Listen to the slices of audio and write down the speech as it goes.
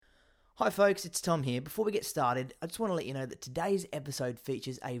Hi folks, it's Tom here. Before we get started, I just want to let you know that today's episode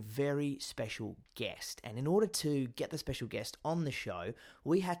features a very special guest. And in order to get the special guest on the show,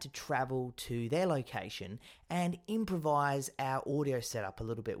 we had to travel to their location and improvise our audio setup a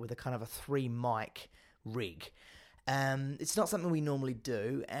little bit with a kind of a 3-mic rig. It's not something we normally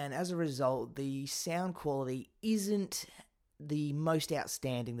do, and as a result, the sound quality isn't the most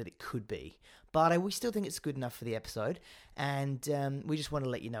outstanding that it could be. But we still think it's good enough for the episode, and we just want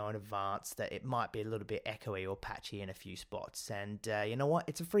to let you know in advance that it might be a little bit echoey or patchy in a few spots. And you know what?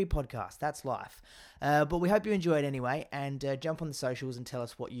 It's a free podcast. That's life. But we hope you enjoy it anyway, and jump on the socials and tell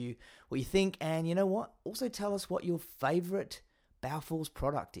us what you think. And you know what? Also tell us what your favourite Balfour's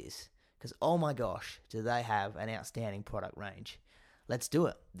product is, because oh my gosh, do they have an outstanding product range. Let's do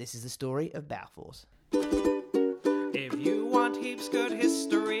it. This is the story of Balfour's. If you want heaps good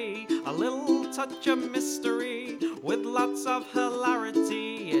history, a little touch of mystery, with lots of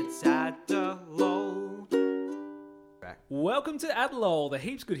hilarity, it's Adelol. Welcome to Adelol, the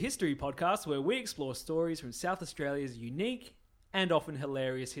Heaps Good History podcast, where we explore stories from South Australia's unique and often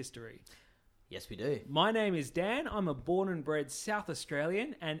hilarious history. Yes, we do. My name is Dan. I'm a born and bred South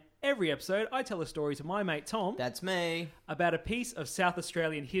Australian, and every episode I tell a story to my mate Tom That's me. about a piece of South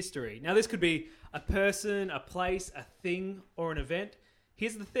Australian history. Now, this could be a person, a place, a thing, or an event.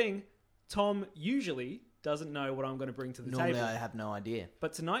 Here's the thing. Tom usually doesn't know what I'm going to bring to the Normally table. I have no idea.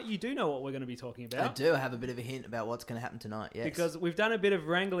 But tonight you do know what we're going to be talking about. I do have a bit of a hint about what's going to happen tonight, yes. Because we've done a bit of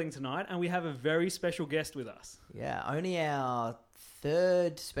wrangling tonight, and we have a very special guest with us. Yeah, only our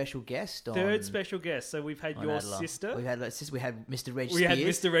third special guest on... Third special guest. So we've had on your Adela. sister. We had Mr. Reg Spears. We had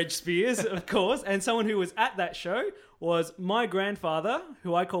Mr. Reg Spears, of course. And someone who was at that show was my grandfather,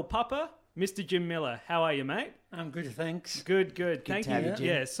 who I call Papa, Mr. Jim Miller. How are you, mate? I'm good, thanks. Good. Thank to have you. you, Jim.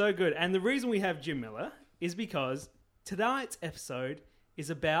 Yeah, so good. And the reason we have Jim Miller is because tonight's episode is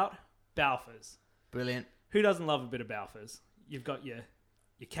about Balfours. Brilliant. Who doesn't love a bit of Balfours? You've got your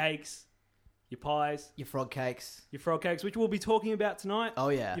cakes, your pies, Your frog cakes. your frog cakes, which we'll be talking about tonight. Oh,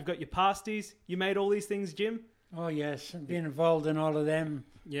 yeah. You've got your pasties. You made all these things, Jim? Oh, yes, I've been involved in all of them.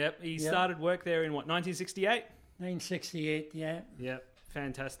 Yep. He Yep. started work there in, 1968? 1968, yeah. Yep.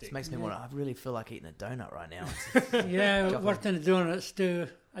 Fantastic. This makes me want to... I really feel like eating a donut right now. Yeah, worked in the donuts too.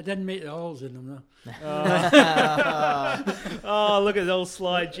 I didn't make the holes in them, though. Oh, look at the old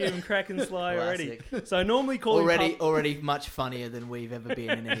Sly, Jim, cracking Sly already. So I normally call him already much funnier than we've ever been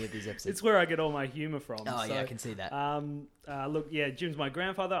in any of these episodes. It's where I get all my humour from. Oh, so, yeah, I can see that. Look, yeah, Jim's my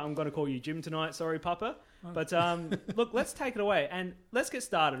grandfather. I'm going to call you Jim tonight. Sorry, Papa. But look, let's take it away and let's get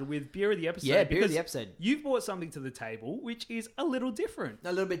started with beer of the episode. Yeah, beer of because the episode. You've brought something to the table which is a little different.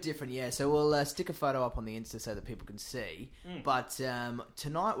 A little bit different, yeah. So we'll stick a photo up on the Insta so that people can see. But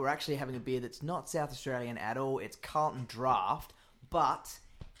tonight we're actually having a beer that's not South Australian at all. It's Carlton Draft. But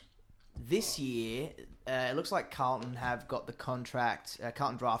this year, it looks like Carlton have got the contract.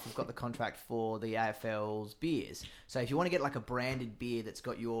 Carlton Draft have got the contract for the AFL's beers. So if you want to get like a branded beer that's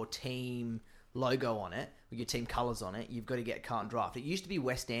got your team logo on it, with your team colours on it, you've got to get Carlton Draft. It used to be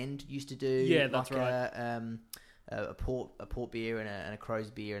West End, used to do that's right. A port beer and a Crows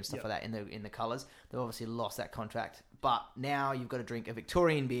beer and stuff like that in the colours. They've obviously lost that contract, but now you've got to drink a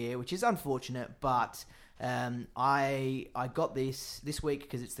Victorian beer, which is unfortunate. But I got this week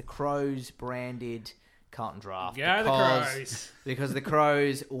because it's the Crows branded Carlton Draft. Yeah, the Crows. Because the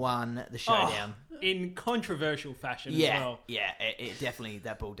Crows won the showdown. In controversial fashion as well. Yeah, it definitely,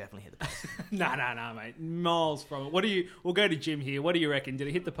 that ball definitely hit the post. Nah, mate. Miles from it. We'll go to Jim here. What do you reckon? Did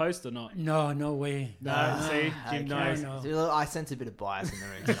it hit the post or not? No way. No, see? Jim knows. No. So, I sense a bit of bias in the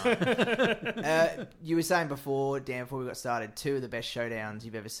room tonight. You were saying before, Dan, before we got started, 2 of the best showdowns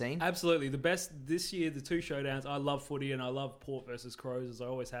you've ever seen. Absolutely. The best this year, the 2 showdowns. I love footy and I love Port versus Crows, as I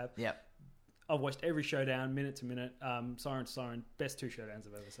always have. Yep. I've watched every showdown, minute to minute, siren to siren. Best 2 showdowns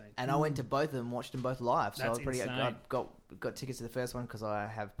I've ever seen. And I went to both of them, watched them both live. So That's I was pretty. insane. I got tickets to the first one because I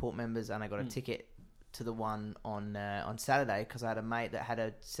have Port members, and I got a ticket to the one on Saturday because I had a mate that had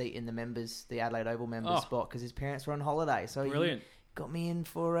a seat in the Adelaide Oval members spot because his parents were on holiday. So Brilliant. He got me in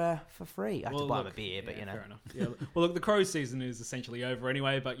for free. I had to buy him a look, beer, but you know. Fair enough. Yeah. Well, look, the Crows season is essentially over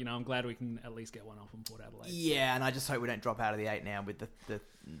anyway, but I'm glad we can at least get one off on Port Adelaide. Yeah, and I just hope we don't drop out of the 8 now with the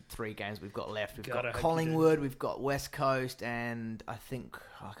 3 games we've got left. We've God, I got hope you Collingwood, we've got West Coast, and I think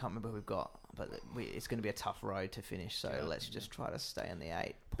I can't remember who we've got, but it's going to be a tough road to finish. So let's just try to stay in the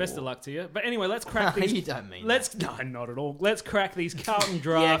 8. Best of luck to you. But anyway, let's crack these. You don't mean No, not at all. Let's crack these Carlton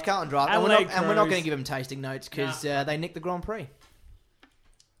Draft. Yeah, Carlton Draft. And Adelaide we're not Crows. going to give them tasting notes because they nicked the Grand Prix.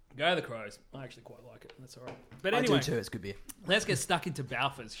 Go the Crows. I actually quite like it. That's all right. But I anyway, do too. It's good beer. let's get stuck into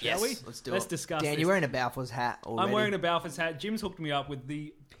Balfours, shall we? Let's do Let's it. discuss Dan, this. you're wearing a Balfour's hat already. I'm wearing a Balfours hat. Jim's hooked me up with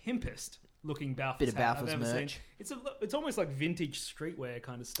the pimpest looking Balfour's Bit of hat Balfour's I've ever merch. seen. It's almost like vintage streetwear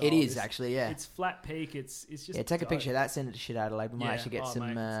kind of style. It is actually, yeah. It's flat peak. It's just Yeah, take a dope. picture of that, send it to Shit Adelaide. We might Yeah. actually get Oh,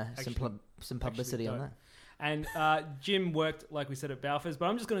 some mate, it's some publicity on dope. that. And Jim worked, like we said, at Balfour's, but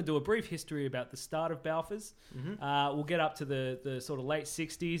I'm just going to do a brief history about the start of Balfour's. Mm-hmm. We'll get up to the sort of late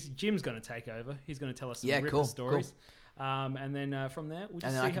 60s. Jim's going to take over. He's going to tell us some Yeah, ripper cool, stories. And then from there, we'll just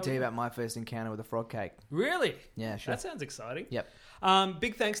And then see I can how tell we you go. about my first encounter with a frog cake. Really? Yeah, sure. That sounds exciting. Yep.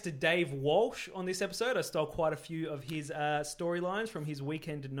 Big thanks to Dave Walsh on this episode. I stole quite a few of his storylines from his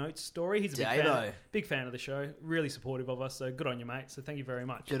Weekend Notes story. He's a Davo. big fan of the show, really supportive of us, so good on you, mate. So thank you very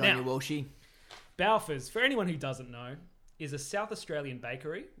much. Good Now, on you, Walshy. Balfour's, for anyone who doesn't know, is a South Australian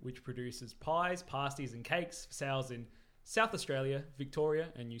bakery which produces pies, pasties and cakes for sales in South Australia, Victoria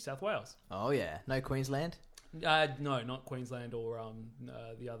and New South Wales. Oh, yeah. No Queensland? No, not Queensland or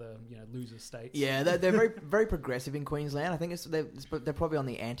the other loser states. Yeah, they're very very progressive in Queensland. I think they're probably on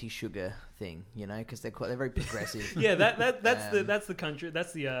the anti-sugar thing, because they're very progressive. Yeah, that's the country,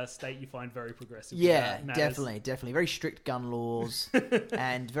 that's the state you find very progressive. Yeah, with matters. definitely. Very strict gun laws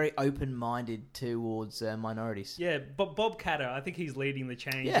and very open-minded towards minorities. Yeah, but Bob Catter, I think he's leading the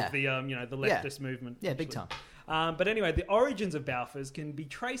change Yeah. of the leftist movement. Yeah, big actually. time. But anyway, the origins of Balfour's can be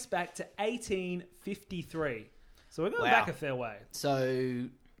traced back to 1853. So we're going Wow. back a fair way. So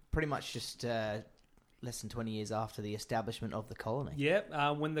pretty much just less than 20 years after the establishment of the colony.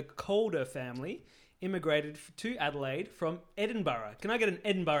 Yep, when the Calder family immigrated to Adelaide from Edinburgh. Can I get an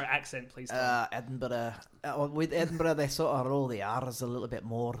Edinburgh accent, please, Tom? Edinburgh. With Edinburgh, they sort of roll the R's a little bit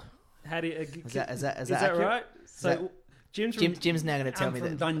more. How do you, Is that is accurate? that right? So that- Jim's now going to tell I'm me from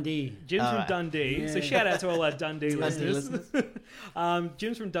that. Dundee. Jim's from Alright. Dundee. So Yeah. shout out to all our Dundee Dundee listeners.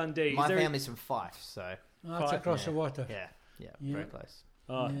 Jim's from Dundee. My Is there- family's from Fife, so That's Five, across the yeah. water. yeah, Yeah. very close.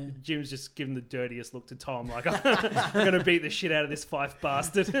 Oh, Yeah. Jim's just giving the dirtiest look to Tom, like I'm going to beat the shit out of this Fife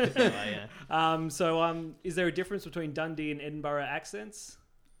bastard. So, is there a difference between Dundee and Edinburgh accents?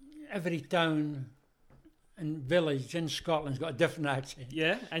 Every town and village in Scotland's got a different accent.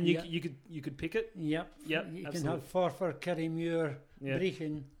 Yeah, and Yeah. you could pick it. Yep. Yep, You can absolutely. have Forfar, Kerrymuir, Yeah.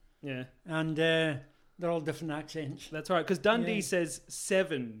 Brechin, Yeah, and they're all different accents. that's right. Because Dundee Yeah. says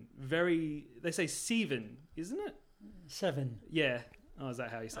seven. They say seven, isn't it? 7. Yeah. Oh, is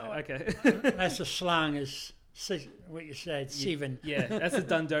that how you say it? Okay. That's the slang is what you said, 7. Yeah, that's a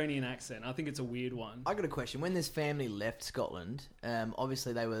Dundonian accent. I think it's a weird one. I got a question. When this family left Scotland,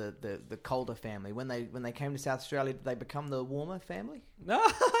 obviously they were the Calder family. When they came to South Australia, did they become the Warmer family?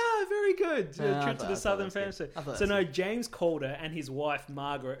 Ah, very good. I Trip thought- to I the thought southern that was family. good. I thought So that's no, James Calder and his wife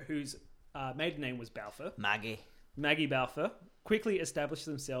Margaret, whose maiden name was Balfour, Maggie Balfour, quickly established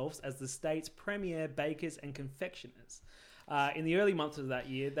themselves as the state's premier bakers and confectioners. In the early months of that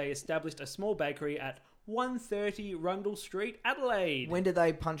year, they established a small bakery at 130 Rundle Street, Adelaide. When did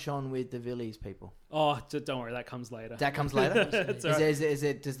they punch on with the Villiers people? Oh, don't worry, that comes later. That comes later. That's all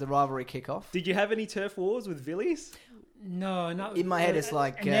right. Does the rivalry kick off? Did you have any turf wars with Villiers? No, not In my head, it's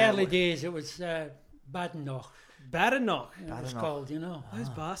like, in the early days. It was Badenoch. Badenoch. It was Badenoch. called, Those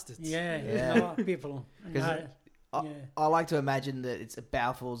bastards. Yeah, Yeah. there's a lot of people. And 'Cause that- I, yeah. I like to imagine that it's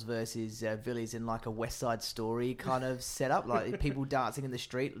Balfours versus Villiers in like a West Side Story kind of setup, like people dancing in the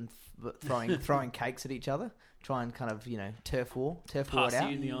street and throwing cakes at each other, try and kind of turf war it Pasty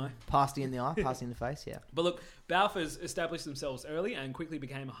out. in the eye. Pasty in the eye, pasty in the face. Yeah. But look, Balfour's established themselves early and quickly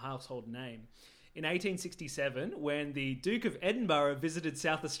became a household name. In 1867, when the Duke of Edinburgh visited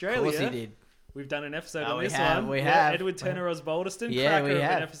South Australia, Of course he did. we've done an episode Oh, on we this have, one. we Yeah, have. Edward Turner Osbaldiston, Yeah, cracker we of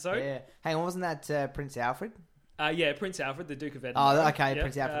have. an episode. Yeah. Hang on, wasn't that Prince Alfred? Yeah, Prince Alfred, the Duke of Edinburgh. Oh, okay. Yep.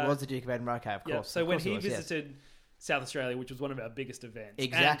 Prince Alfred was the Duke of Edinburgh. Okay, of Yep. course. So of when course he was, yes. visited South Australia, which was one of our biggest events.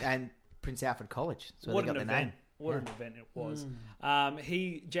 Exactly, and Prince Alfred College. That's where What they an got their event. name. What Yeah. an event it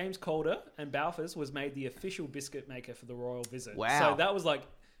was. James Calder and Balfour's was made the official biscuit maker for the royal visit. Wow. So that was like,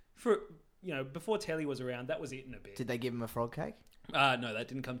 before telly was around, that was it in a bit. Did they give him a frog cake? No, that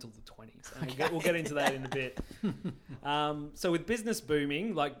didn't come till the 20s. And we'll get into that in a bit. So with business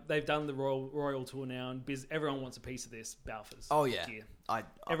booming, like they've done the royal tour now, and everyone wants a piece of this Balfour's Oh, yeah. gear. I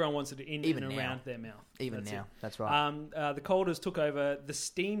Everyone wants it in Even and now. around their mouth. even That's now. it. That's right. The Calders took over the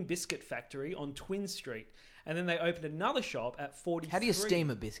Steam Biscuit Factory on Twin Street, and then they opened another shop at 43. How do you steam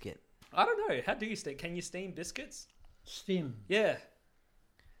a biscuit? I don't know. How do you steam? Can you steam biscuits? Steam. Yeah.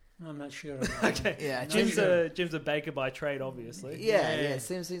 I'm not sure. About that. Okay. Yeah, Jim's a baker by trade, obviously. Yeah. It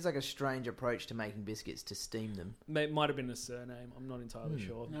seems like a strange approach to making biscuits to steam them. Might have been a surname. I'm not entirely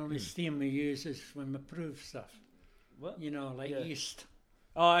sure. The only steam we use is when we prove stuff. What? Like Yeah. yeast.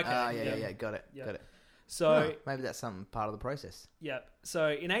 Oh, okay. Yeah. Got it. Yeah. Got it. So, Maybe that's some part of the process. yeah. So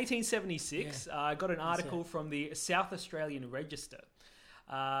in 1876, I got an article from the South Australian Register.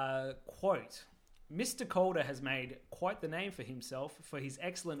 Quote, Mr. Calder has made quite the name for himself for his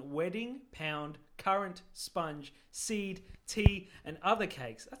excellent wedding, pound, currant, sponge, seed, tea, and other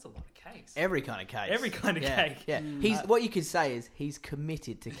cakes. That's a lot of cakes. Every kind of cake. Every kind of cake. Yeah. What you could say is he's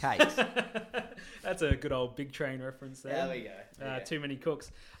committed to cakes. That's a good old Big Train reference there. There we go. Too many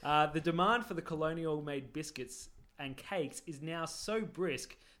cooks. The demand for the colonial-made biscuits and cakes is now so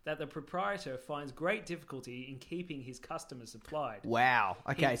brisk that the proprietor finds great difficulty in keeping his customers supplied. Wow.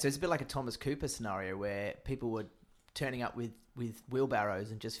 Okay, so it's a bit like a Thomas Cooper scenario where people were turning up with wheelbarrows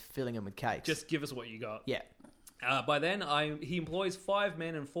and just filling them with cakes. Just give us what you got. Yeah. By then, he employs 5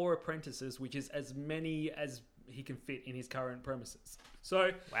 men and 4 apprentices, which is as many as he can fit in his current premises. So,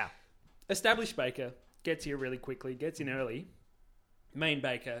 wow. Established baker gets here really quickly, gets in early. Main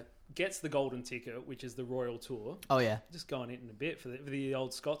baker gets the golden ticket, which is the royal tour. Oh, yeah. Just go on it in a bit for the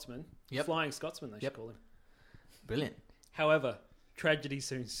old Scotsman. Yep. Flying Scotsman, they should call him. Brilliant. However, tragedy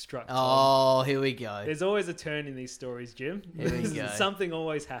soon struck. Oh, here we go. There's always a turn in these stories, Jim. Here we go. Something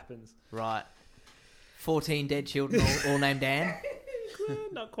always happens. Right. 14 dead children, all named Dan.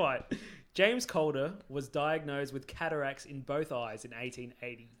 Not quite. James Calder was diagnosed with cataracts in both eyes in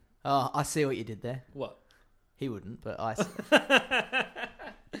 1880. Oh, I see what you did there. What? He wouldn't, but I see.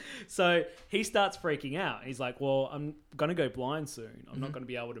 So he starts freaking out. He's like, well, I'm going to go blind soon. I'm not going to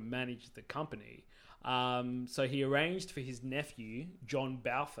be able to manage the company. So he arranged for his nephew, John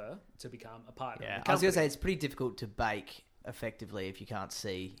Balfour, to become a partner. Yeah, I was going to say, it's pretty difficult to bake effectively if you can't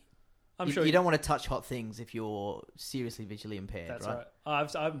see. I'm sure you don't want to touch hot things if you're seriously visually impaired, That's right?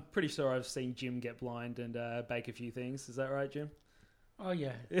 I'm pretty sure I've seen Jim get blind and bake a few things. Is that right, Jim? Oh,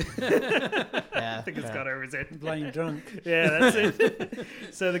 yeah. Yeah, I think it's got over his head. Blind drunk. Yeah, that's it.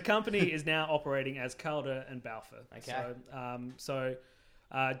 So the company is now operating as Calder and Balfour. Okay. So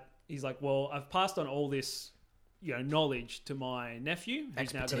he's like, well, I've passed on all this, knowledge to my nephew,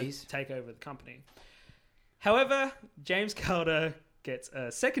 who's now going to take over the company. However, James Calder gets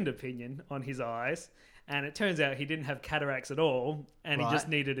a second opinion on his eyes, and it turns out he didn't have cataracts at all, and he just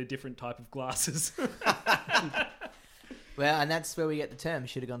needed a different type of glasses. Well, and that's where we get the term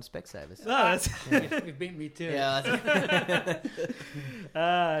 "should have gone Specsavers." You beat me too. Yeah.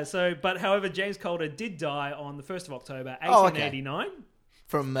 However, James Calder did die on the 1st of October, 1889.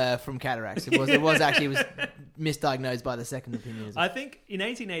 From cataracts. It was misdiagnosed by the second opinion. I think in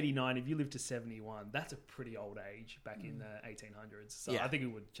 1889, if you lived to 71, that's a pretty old age back in the 1800s. So I think it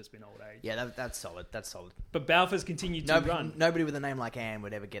would just been old age. Yeah, that's solid. That's solid. But Balfour's continued to run. Nobody with a name like Anne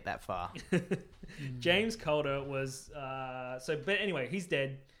would ever get that far. James Calder was... But anyway, he's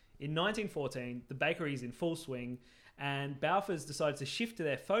dead. In 1914, the bakery is in full swing, and Balfour's decided to shift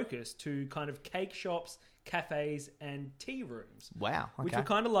their focus to kind of cake shops, cafes, and tea rooms. Wow. Okay. Which were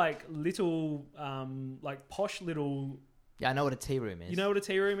kind of like little, posh little... Yeah, I know what a tea room is. You know what a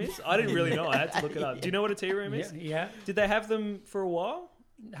tea room is? I didn't really know. I had to look it up. Do you know what a tea room is? Yeah. Did they have them for a while?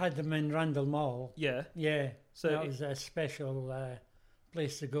 Had them in Randall Mall. Yeah. Yeah. So that was a special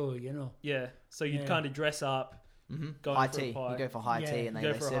place to go, Yeah. So you'd kind of dress up. Mm-hmm. High tea. You go for high tea, and they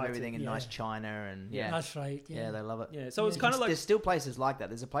serve everything in nice china, and that's right. Yeah, they love it. Yeah, so it's kind of like there's still places like that.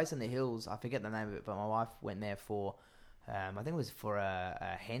 There's a place in the hills. I forget the name of it, but my wife went there for, I think it was for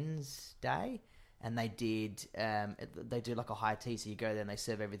a hen's day, and they did like a high tea. So you go there and they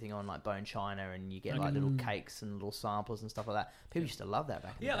serve everything on like bone china, and you get like little cakes and little samples and stuff like that. People used to love that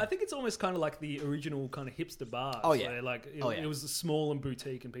back in the day. I think it's almost kind of like the original kind of hipster bars. Oh yeah, where it was small and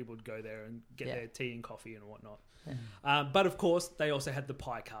boutique, and people would go there and get their tea and coffee and whatnot. Yeah. But of course, they also had the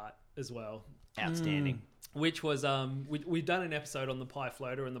pie cart as well. Outstanding. Which was we've done an episode on the pie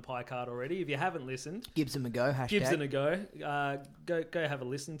floater and the pie cart already. If you haven't listened, gives them a go. Hashtag. Gives them a go. Go have a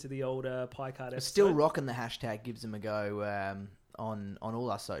listen to the old pie cart episode. Still rocking the hashtag. Gives them a go. On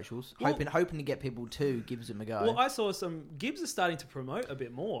all our socials, hoping to get people to Gives them a go. Well, I saw some Gibbs are starting to promote a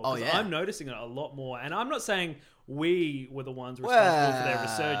bit more. Oh yeah, I'm noticing it a lot more, and I'm not saying we were the ones responsible for their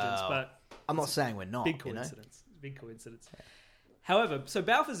resurgence, but I'm not saying we're not. Big coincidence. Big coincidence. Yeah. However, so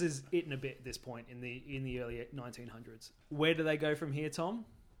Balfour's is eaten a bit at this point in the early 1900s. Where do they go from here, Tom?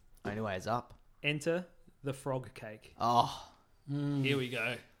 Only way is up. Enter the frog cake. Oh, here we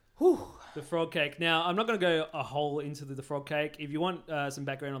go. Whew. The frog cake. Now, I'm not going to go a whole into the frog cake. If you want some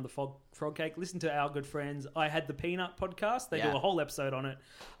background on the frog cake, listen to our good friends I Had the Peanut podcast. They do a whole episode on it.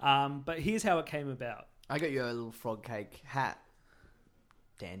 But here's how it came about. I got you a little frog cake hat,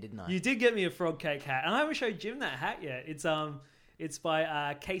 Dan, didn't I? You did get me a frog cake hat, and I haven't showed Jim that hat yet. It's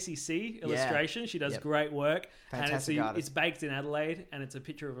by KCC Illustration. She does great work. Fantastic and artist. It's baked in Adelaide, and it's a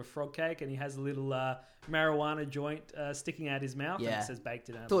picture of a frog cake, and he has a little marijuana joint sticking out his mouth, and it says baked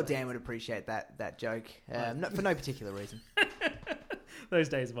in Adelaide. Thought Dan would appreciate that joke, for no particular reason. Those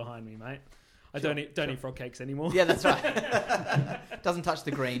days are behind me, mate. I don't eat frog cakes anymore. Yeah, that's right. Doesn't touch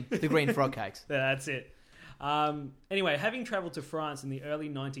the green frog cakes. Yeah, that's it. Anyway, having travelled to France in the early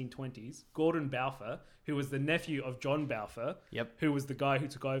 1920s, Gordon Balfour, who was the nephew of John Balfour, who was the guy who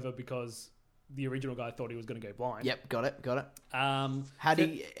took over because the original guy thought he was going to go blind. Yep, got it.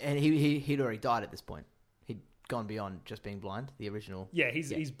 He'd already died at this point. He'd gone beyond just being blind. The original. Yeah,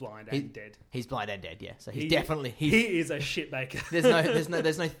 he's blind and dead. He's blind and dead. Yeah, so he is a shit baker. There's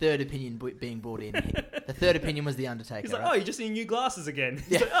no third opinion being brought in. The third opinion was the Undertaker. He's like, right? oh, you just need new glasses again.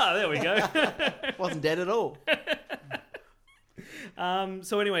 Yeah. Like, oh, there we go. Wasn't dead at all.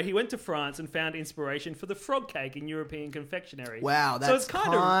 So anyway, he went to France and found inspiration for the frog cake in European confectionery. Wow, that's so it's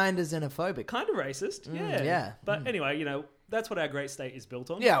kind of xenophobic. Kind of racist, yeah. But anyway, that's what our great state is built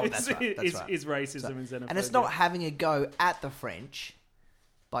on. Yeah, well, that's right. Is racism and xenophobia. And it's not having a go at the French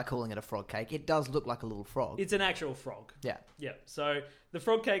by calling it a frog cake. It does look like a little frog. It's an actual frog. Yeah. Yeah. So the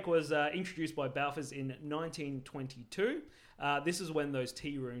frog cake was introduced by Balfours in 1922. This is when those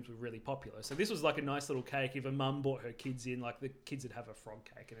tea rooms were really popular. So this was like a nice little cake. If a mum brought her kids in, like the kids would have a frog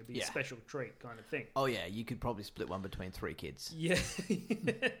cake and it'd be a special treat kind of thing. Oh yeah, you could probably split one between 3 kids. Yeah.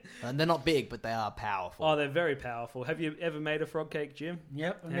 And they're not big, but they are powerful. Oh, they're very powerful. Have you ever made a frog cake, Jim?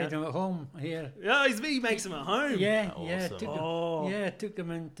 Yep, I made them at home here. Oh, he makes them at home. Yeah, Awesome. took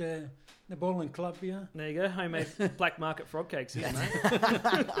them into the bowling club, yeah. There you go, homemade black market frog cakes here, mate.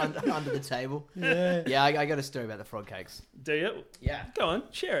 under the table. Yeah. Yeah, I got a story about the frog cakes. Do you? Yeah. Go on,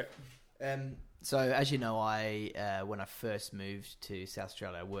 share it. So, as you know, I when I first moved to South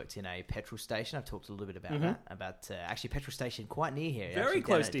Australia, I worked in a petrol station. I've talked a little bit about that. About actually a petrol station quite near here. Very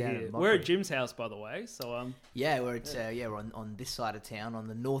close to here. We're at Jim's house, by the way. So yeah, we're at we're on this side of town, on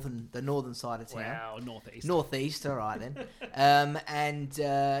the northern side of town. Wow, northeast. Northeast, all right then.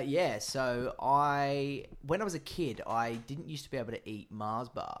 So when I was a kid, I didn't used to be able to eat Mars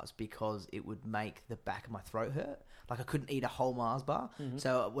bars because it would make the back of my throat hurt. Like I couldn't eat a whole Mars bar.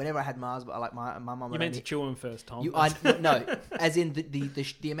 So whenever I had Mars bar, like my mum. You meant to chew them first, Tom. No, as in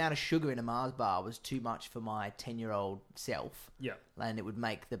the amount of sugar in a Mars bar was too much for my 10-year-old self. Yeah. And it would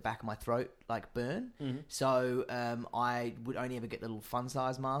make the back of my throat like burn. So I would only ever get little fun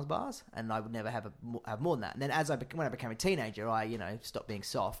size Mars bars, and I would never have more than that. And then when I became a teenager, I stopped being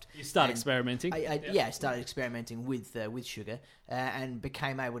soft. You start experimenting. I started experimenting with sugar and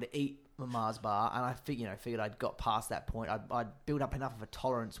became able to eat a Mars bar, and I figured I'd got past that point. I'd built up enough of a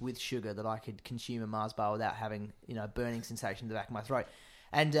tolerance with sugar that I could consume a Mars bar without having a burning sensation in the back of my throat.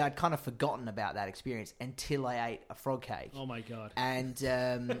 And I'd kind of forgotten about that experience until I ate a frog cake. Oh my god! And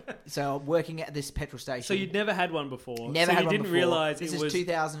so working at this petrol station. So you'd never had one before. Never had one before. You didn't realize this is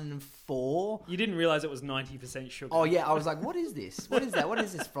 2004. You didn't realize it was 90% sugar. Oh yeah, I was like, what is this? What is that? What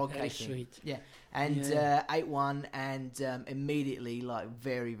is this frog cake thing? Sweet. Yeah. And ate one and immediately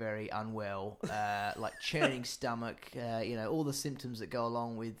very, very unwell, like churning stomach, all the symptoms that go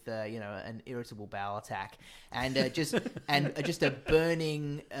along with an irritable bowel attack, and just a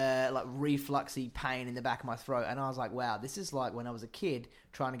burning like refluxy pain in the back of my throat. And I was like, wow, this is like when I was a kid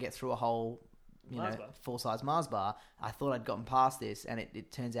trying to get through a whole full-size Mars bar. I thought I'd gotten past this, and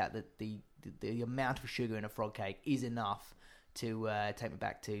it turns out that the amount of sugar in a frog cake is enough to take me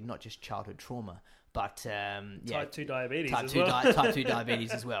back to not just childhood trauma, but type 2 diabetes type 2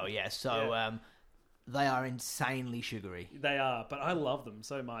 diabetes as well. Yeah, so they are insanely sugary. They are, but I love them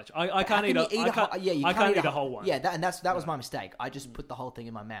so much. I can't eat a whole one. Yeah, that was my mistake. I just put the whole thing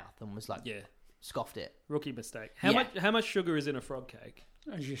in my mouth and was like, scoffed it. Rookie mistake. How much sugar is in a frog cake?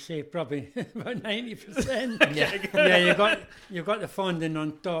 As you say, probably about 90%. Yeah, you've got the fondant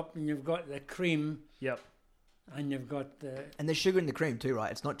on top, and you've got the cream. Yep. And you've got and there's sugar in the cream too, right?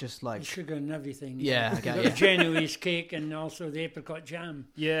 It's not just like sugar and everything. Yeah, okay. You've got the Genoese cake and also the apricot jam.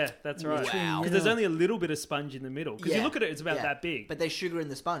 Yeah, that's right. Wow. Because there's only a little bit of sponge in the middle. Because you look at it, it's about that big. But there's sugar in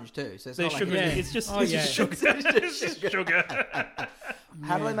the sponge too, so it's there's not sugar. like It's just sugar. It's just sugar.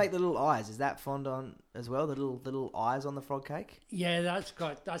 How do they make the little eyes? Is that fondant as well? The little eyes on the frog cake? Yeah,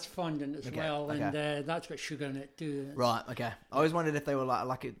 that's fondant as well, and that's got sugar in it too. Right. Okay. I always wondered if they were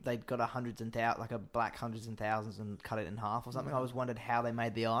they'd got like a black hundreds and thousands and cut it in half or something. I always wondered how they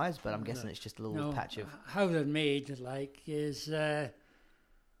made the eyes, but I'm guessing it's just a little patch of. How they're made is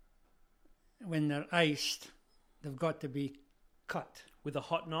when they're iced, they've got to be cut with a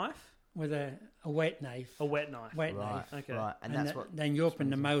hot knife. With a wet knife. A wet knife. Knife. Okay. Right. And that's what. Then you open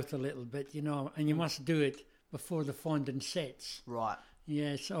the mouth a little bit, and you must do it before the fondant sets. Right.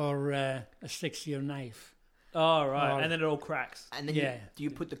 Yes, or a 6-year knife. Oh, right. And then it all cracks. And then do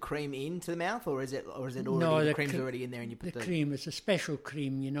you put the cream into the mouth, or is it already the cream's already in there and you put the cream? It's a special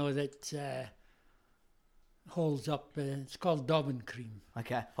cream, that holds up. It's called Dobbin cream.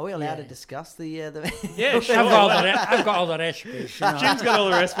 Okay. Are we allowed to Yeah. discuss the? Yeah, sure. I've got all the recipes. You know. Jim's got all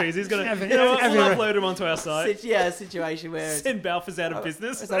the recipes. He's gonna. Every- You know what? We'll every- upload them onto our site. a situation where it's, Send Balfour's out of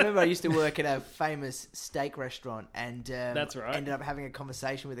business. So I remember I used to work at a famous steak restaurant, and That's right. ended up having a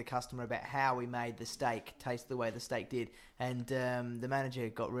conversation with a customer about how we made the steak taste the way the steak did, and the manager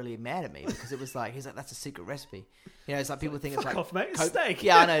got really mad at me because it was like he's like, that's a secret recipe. You know, it's like people think it's Fuck like off, mate. It's steak.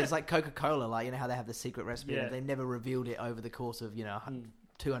 Yeah, I know. It's like Coca-Cola, like you know how they have the secret recipe, Yeah. and they never revealed it over the course of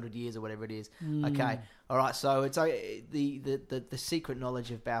 200 years or whatever it is. Okay, all right. So it's the secret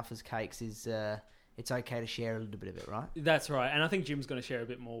knowledge of Balfour's cakes is it's okay to share a little bit of it, right? That's right, and I think Jim's going to share a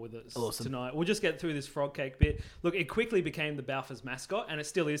bit more with us Awesome. tonight. We'll just get through this frog cake bit. Look, it quickly became the Balfour's mascot, and it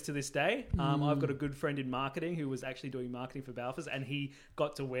still is to this day. I've got a good friend in marketing who was actually doing marketing for Balfour's, and he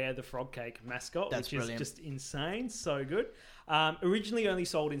got to wear the frog cake mascot, That's which brilliant. is just insane. So good. Originally only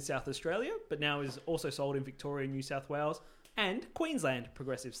sold in South Australia, but now is also sold in Victoria, New South Wales, and Queensland,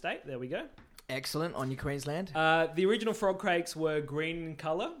 progressive state. There we go. Excellent on your Queensland. The original frog cakes were green in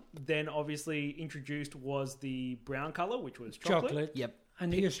colour. Then obviously introduced was the brown colour, which was chocolate. Yep.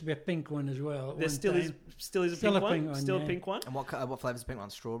 And there used to be a pink one as well. There still is a Still pink a one. pink one, Still yeah. a pink one. And what flavour's pink one?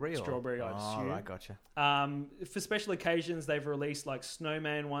 Strawberry? Strawberry, I assume. right, gotcha. For special occasions, they've released like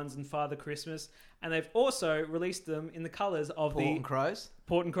snowman ones and Father Christmas, and they've also released them in the colours of Port and the Crows?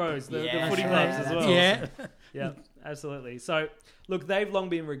 Port and Crows, the Yeah, footy that's clubs right. as well. Yeah. Yeah, absolutely. So, look, they've long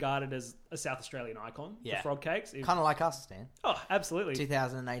been regarded as a South Australian icon. Yeah. The frog cakes. Kind of like us, Stan. Oh, absolutely.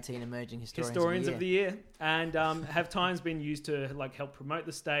 2018 Emerging Historians of the year, and have times been used to like help promote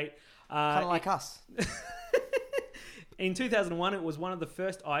the state. Kind of like us. In 2001, it was one of the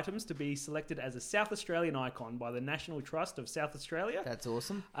first items to be selected as a South Australian icon by the National Trust of South Australia, That's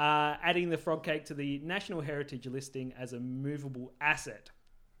awesome. adding the frog cake to the National Heritage listing as a movable asset.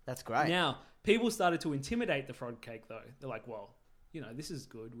 That's great. Now, people started to intimidate the frog cake, though. They're like, well, you know, this is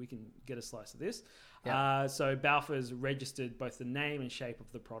good. We can get a slice of this. Yeah. So Balfour's registered both the name and shape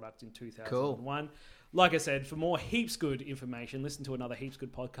of the product in 2001. Like I said, for more Heaps Good information, listen to another Heaps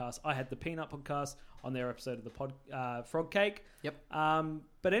Good podcast. I had the Peanut podcast on their episode of the frog cake. Yep.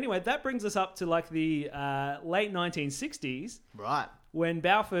 But anyway, that brings us up to like the late 1960s Right. when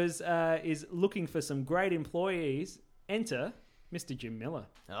Balfour's is looking for some great employees. Enter Mr. Jim Miller.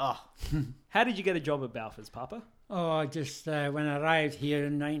 Oh, How did you get a job at Balfour's, Papa? Oh, just when I arrived here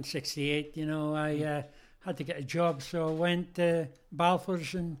in 1968, you know, I had to get a job, so I went to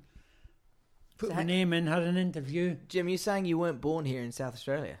Balfour's and put So my name in, had an interview. Jim, you're saying you weren't born here in South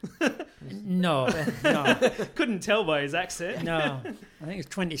Australia? No. Couldn't tell by his accent. I think it's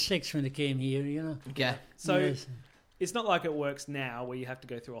 26 when they came here, you know. Okay. So Yes. it's not like it works now where you have to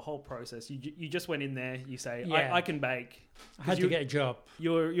go through a whole process. You just went in there, you say, Yeah. I can bake. I had you- to get a job.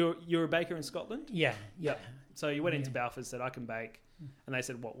 You're a baker in Scotland? Yeah. So you went into Balfour's, said, I can bake. And they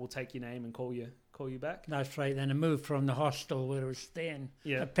said, what, we'll take your name and call you back? That's right. Then I moved from the hostel where I was staying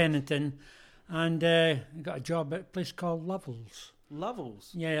Yeah. at Pennington, and I got a job at a place called Lovell's.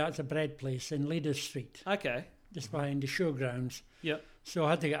 Lovell's. Yeah, that's a bread place in Leaders Street, Okay. just behind the showgrounds. Yep. So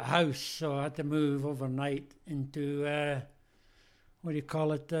I had to get a house, so I had to move overnight into, what do you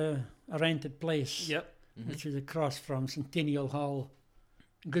call it, a rented place, Yep. which is across from Centennial Hall,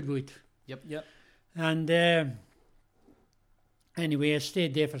 Goodwood. Yep. And anyway, I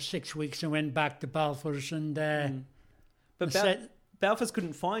stayed there for 6 weeks and went back to Balfour's, and But I said- Balfour's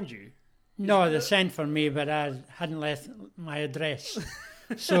couldn't find you. no, they sent for me, but I hadn't left my address.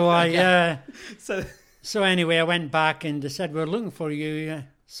 So I... So So anyway, I went back and they said, we're looking for you.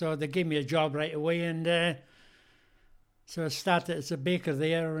 So they gave me a job right away. And so I started as a baker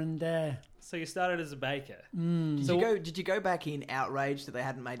there. And so you started as a baker. Did you go back in outraged that they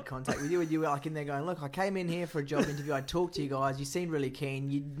hadn't made contact with you? And you were like in there going, look, I came in here for a job interview. I talked to you guys. You seemed really keen.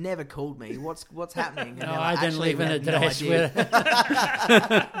 You never called me. What's happening? And no, they're like, I didn't "Actually, leave we an had no address idea."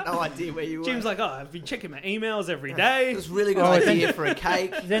 with No idea where you were. Jim's like, I've been checking my emails every day. It was a really good Oh, I idea for a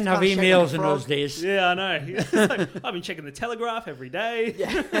cake. Didn't have emails in those days. Yeah, I know. It's like, I've been checking the Telegraph every day.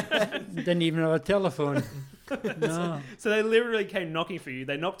 Didn't even have a telephone. No. So they literally came knocking for you.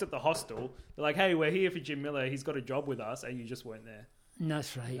 They knocked at the hostel. They're like, hey, we're here for Jim Miller. He's got a job with us. And you just weren't there.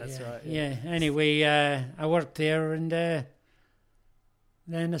 That's right. That's yeah. right, yeah. Yeah. Anyway, I worked there and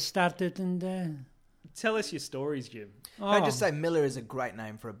then I started and... Tell us your stories, Jim. Can I just say Miller is a great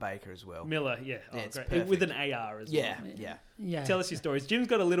name for a baker as well. Miller, yeah. Oh, Yeah, it's great. perfect. With an AR as Yeah, well. yeah. yeah. Tell us your stories. Jim's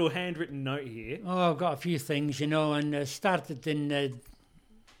got a little handwritten note here. Oh, I've got a few things, you know, and I started in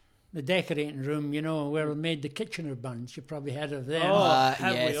the decorating room, you know, where we made the Kitchener buns. You probably heard of them. Oh,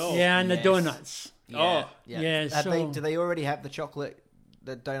 have we yes. all? yeah, and yes. the donuts. Yeah, Oh, yeah. yeah, Do so- they already have the chocolate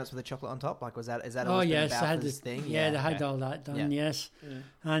the donuts with the chocolate on top? Like, is that Oh always been yes, I had Balfour's the, thing? yeah, they had okay. all that done. Yeah. Yes, Yeah.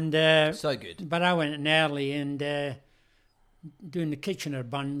 and So good. but I went in early and doing the Kitchener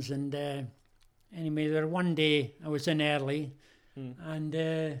buns, and anyway, there one day I was in early,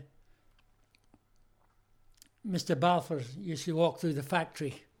 and Mr. Balfour used to walk through the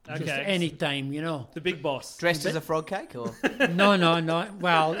factory just Okay. any time, you know. The big boss. Dressed as a frog cake, or No.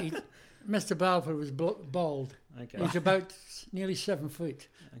 Well, Mr. Balfour was bald. Okay. He was about nearly 7 foot.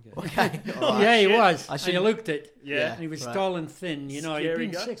 okay, all right. Yeah, he shit. was. I And should- you looked it. Yeah. And he was Right. tall and thin, you know. He'd Scary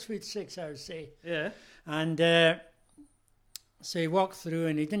been guy. 6'6", I would say. Yeah. And so he walked through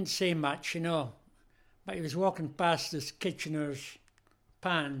and he didn't say much, you know. But he was walking past this Kitchener's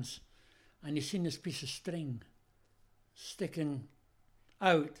pans and he seen this piece of string sticking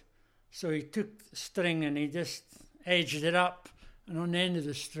out. So he took the string and he just edged it up, and on the end of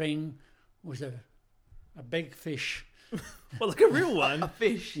the string was a big fish. Well, like a real one. A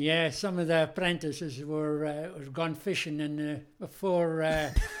fish. Yeah, some of the apprentices were gone fishing, and before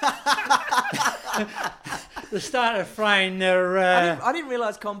they started frying their. I didn't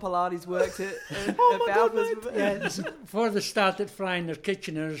realise Con Pilates worked at Balfour's. Yeah, before they started frying their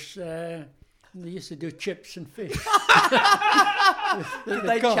Kitcheners, they used to do chips and fish. Did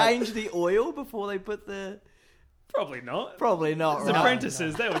they change the oil before they put the? Probably not. Probably not. The right.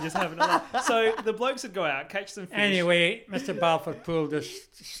 apprentices, they were just having a laugh. So the blokes would go out, catch some fish. Anyway, Mr. Balfour pulled this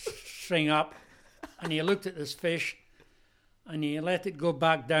string up, and he looked at this fish, and he let it go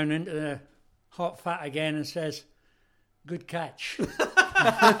back down into the hot fat again, and says, "Good catch."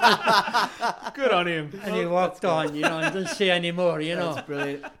 Good on him. And he walked on, you know, and didn't say any more, you know. That's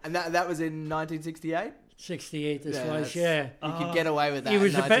brilliant. And that was in 1968. 68 this Yeah, was, that's- yeah. You could get away with that. He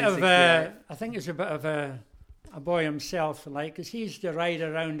was in a bit of 1968. I think he was a bit of a boy himself, like, because he used to ride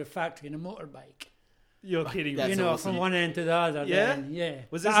around the factory in a motorbike. You're kidding me. That's you know, awesome. from one end to the other. Yeah? Then, yeah.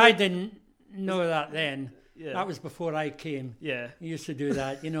 Was But this I like- didn't know that then. Yeah. That was before I came. Yeah. He used to do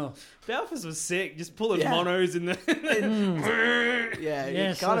that, you know. Balfour's was sick, just pulling Yeah. monos in the... Yeah,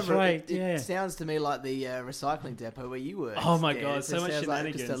 Yes, it kind that's of right, It yeah. sounds to me like the recycling depot where you worked. Oh my Yeah, God, it so much sounds like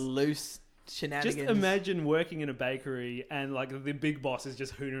just a shenanigans. loose shenanigans. Just imagine working in a bakery and like the big boss is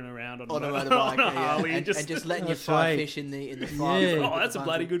just hooning around on a on motorbike, a yeah, Harley and just letting you That's fry right. fish in the fire. Yeah. Oh, that's a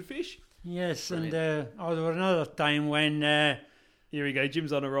bloody good fish. Yes, Brilliant. and there was another time when Here we go.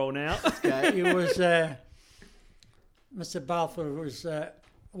 Jim's on a roll now. Okay. he was, Mr. Balfour was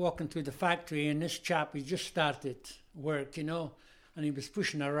walking through the factory, and this chap, he just started work, you know, and he was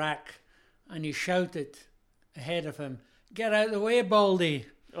pushing a rack, and he shouted ahead of him, "Get out of the way, Baldy!"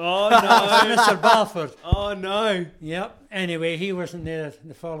 Oh no. Mr. Balfour. Oh no. Yep. Anyway, he wasn't there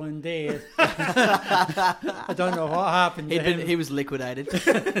the following day. I don't know what happened to him. He was liquidated.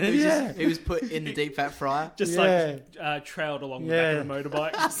 He was put in the deep fat fryer. Just Yeah. like trailed along the Yeah. back of the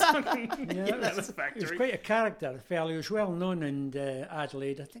motorbike. Yeah, Get it out of was, the he was factory. quite a character, a fellow. He was well known in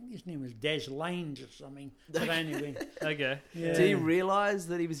Adelaide. I think his name was Des Lines or something. But anyway, Okay. yeah. Did he realise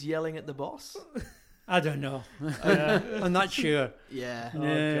that he was yelling at the boss? I don't know. I'm not sure. Yeah. Oh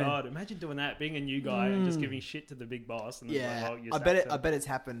Yeah. god! Imagine doing that, being a new guy and just giving shit to the big boss. And it's Yeah. like, well, you're I bet sacked. I bet it's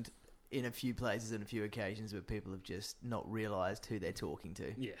happened in a few places and a few occasions where people have just not realised who they're talking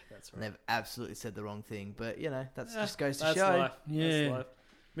to. Yeah, that's And right. they've absolutely said the wrong thing. But that Yeah, just goes to that's show. life. Yeah. That's life.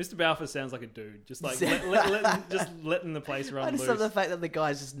 Mr. Balfour sounds like a dude, just like Yeah. just letting the place run I just loose. love the fact that the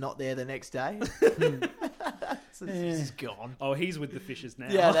guy's just not there the next day. So it's just gone. Oh, he's with the fishes now.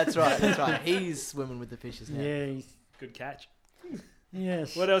 Yeah, that's right. That's right. He's swimming with the fishes now. Yeah. he's- Good catch.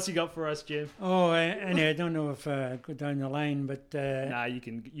 Yes. What else you got for us, Jim? Oh, anyway, I don't know if I go down the line, but Nah, you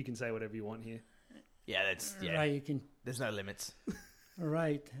can say whatever you want here. Yeah, that's right, you can. There's no limits.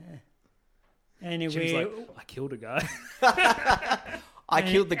 Right. Jim's Anyway, like, I killed a guy. I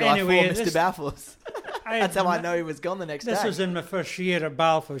killed the guy Anyway, for Mr. this- Balfour's. That's how I know he was gone the next This day. was in my first year at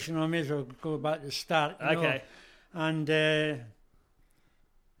Balfour. You know, I may as well go back to the start. You know. Okay. And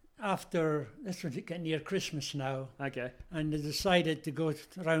after this was getting near Christmas now, Okay. and I decided to go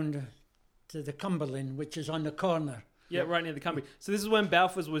round to the Cumberland, which is on the corner, Yeah, right near the company. So this is when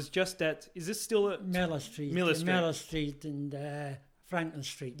Balfour's was just at. Is this still at? Miller Street, Miller Street. and Franklin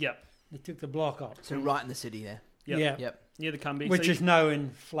Street. Yep. They took the block up. So right in the city there. Yep. Yeah, Yep. Near the Cumbie. which So is now in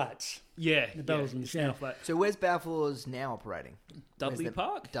flats. yeah, the buildings, it's now yeah. flat. So where's Balfour's now operating? Dudley Where's the-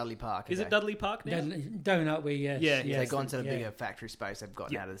 Park. Dudley Park. Is it okay. Dudley Park now? Down that way, yes. Yeah, yes, They've gone to the yeah. bigger factory space. They've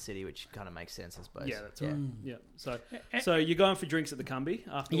gotten Yeah. out of the city, which kind of makes sense, I suppose. Yeah, that's right. Mm. Yeah. So you're going for drinks at the Cumbie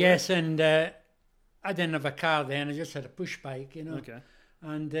after? Yes, and I didn't have a car then. I just had a push bike, you know. Okay.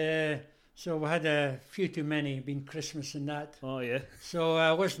 And so we had a few too many, being Christmas and that. Oh yeah. So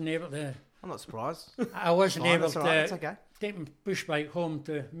I wasn't able to. I'm not surprised. I wasn't Fine, able that's all right. That's to okay. taking push bike home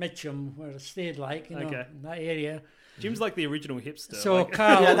to Mitcham, where I stayed, like, you know, Okay. in that area. Jim's like the original hipster. So like,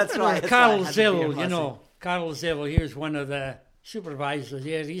 Carl, Yeah, that's right, that's Carl right. Had to be Zill, classy. you know, Carl Zill, he was one of the supervisors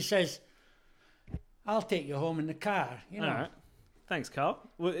here. He says, I'll take you home in the car, you know. all right. Thanks, Carl.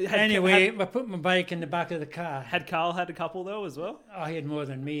 Well, Anyway, I put my bike in the back of the car. had Carl had a couple though as well? Oh, he had more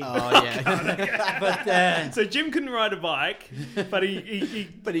than me. Oh yeah. But So Jim couldn't ride a bike, but he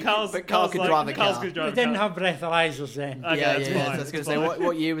But Carl could like, drive a Carl's car. could drive we a didn't car. have breathalyzers then. Okay, yeah, that's yeah. fine. I was going that's to say, fine.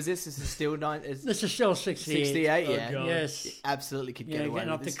 what year was this? This is still This is still 68. 68. Oh, Yeah, God. Yes. absolutely could Yeah, get away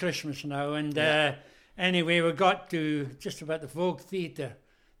getting with up this. to Christmas now. And Yeah. anyway, we got to just about the Vogue Theatre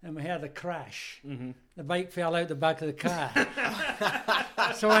and we had a crash. Mm-hmm. The bike fell out the back of the car.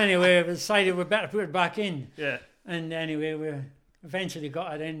 So anyway, we decided we better put it back in. Yeah. And anyway, we eventually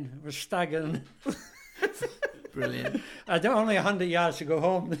got it in. We're staggering. Brilliant. I had only 100 yards to go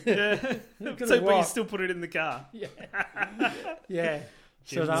home. Yeah. Could've So, but you walked. still put it in the car. Yeah.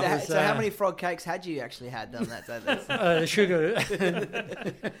 So So that was So how many frog cakes had you actually had done that day? That's, sugar.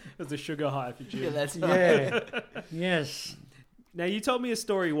 It was a sugar high for Jim. yeah, that's Yeah. Yes. Now, you told me a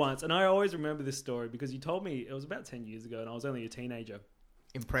story once, and I always remember this story because you told me it was about 10 years ago and I was only a teenager.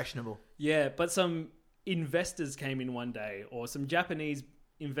 impressionable. Yeah, but some investors came in one day, or some Japanese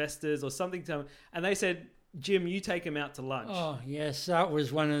investors or something, and they said, Jim, you take him out to lunch. Oh, yes. That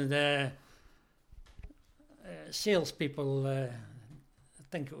was one of the salespeople. I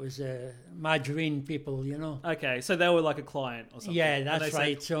think it was margarine people, you know. Okay, so they were like a client or something. Yeah, And that's they said-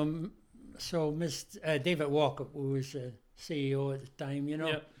 right. So Mr. David Walker, who was CEO at the time, you know,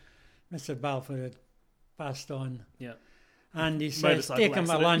 Yep. Mr. Balfour had passed on. Yeah. And he says, Motorcycle take him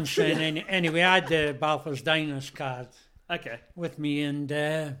a accident. lunch. And anyway, I had the Balfour's Diners card Okay. with me. And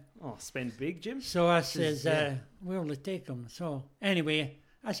Oh, spend big, Jim. so I says, where will I take him? So anyway,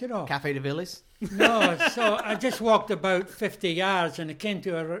 I said, oh, Cafe de Villas. no. So I just walked about 50 yards and I came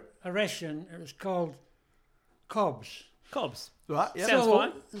to a restaurant. It was called Cobb's. Cobbs. Right. Yeah. Sounds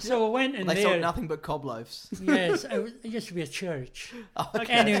fine. So I went in They there. sold nothing but cob loaves. Yes, it used to be a church.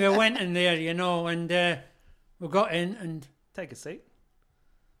 Okay. Anyway, I went in there, you know, and we got in, and Take a seat.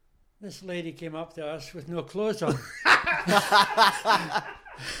 this lady came up to us with no clothes on.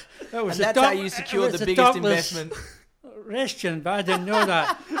 That was And that's how you secured the biggest investment. restaurant, but I didn't know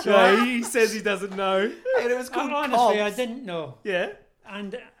that. So So he says he doesn't know. And it was called honestly, I Cobb's. didn't know. Yeah.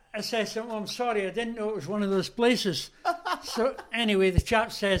 And I said to him, I'm sorry, I didn't know it was one of those places. So anyway, the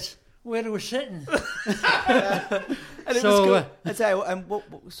chap says, where are we sitting? And it So, was cool. I'd say,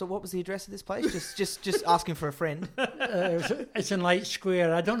 so what was the address of this place? Just asking for a friend. It's in Light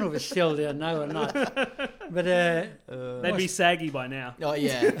Square. I don't know if it's still there now or not. But They'd be saggy by now. Oh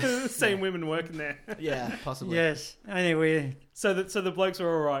yeah, Same women working there. yeah, possibly. yes, anyway, So the blokes were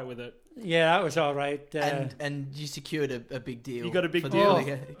all right with it. yeah, that was all right. And you secured a big deal. You got a big for deal?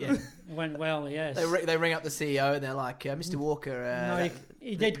 the- yeah. It went well, yes. They ring up the CEO and they're like, Mr. Walker. No,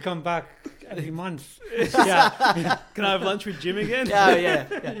 he did come back every month. Yeah, Can I have lunch with Jim again? Oh yeah,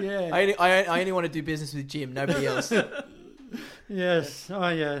 yeah. yeah, I only want to do business with Jim, nobody else. yes. Oh,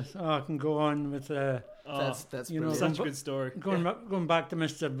 yes. Oh, I can go on with Oh, That's You know, brilliant. such a good story. going back to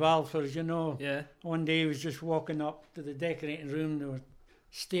Mr. Balfour's. You know, Yeah. one day he was just walking up to the decorating room. There were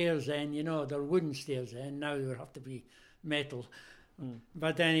stairs then, you know, there were wooden stairs then. Now there have to be metal.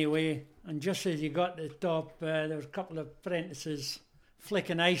 But anyway, and just as you got to the top, there were a couple of apprentices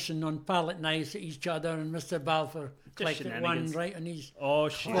flicking icing on palette knives at each other, and Mr. Balfour collected one shenanigans. right on his Oh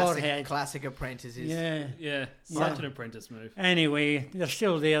shit. forehead. Classic apprentices. Yeah. Yeah. Such an apprentice move. Anyway, they're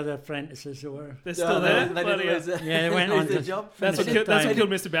still there, the apprentices who were. They're still there. They Bloody didn't hell. lose Yeah, they went lose on their to- job. That's what, Finish that's what time. killed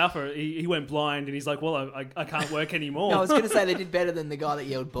Mr. Balfour. He went blind and he's like, well, I can't work anymore. No, I was going to say they did better than the guy that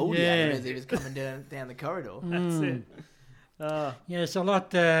yelled baldy at him Yeah. as he was coming down the corridor. That's it. Yes, a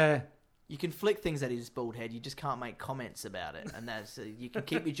lot. You can flick things at his bald head. You just can't make comments about it, and that's you can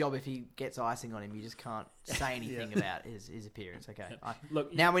keep your job if he gets icing on him. You just can't say anything about his appearance. Okay.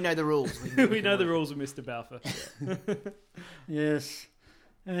 Look, Now we know the rules. we know the rules with Mr. Balfour. Yes.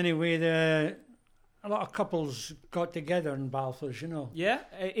 Anyway, a lot of couples got together in Balfour's, you know, Yeah,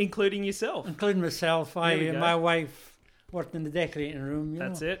 including yourself. including myself. There we go. My wife worked in the decorating room.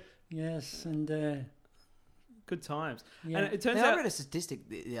 That's know. it. Yes, and Good times. yeah. And it turns Now, I out read a statistic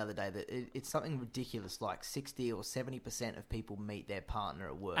the other day that it's something ridiculous, like 60 or 70% of people meet their partner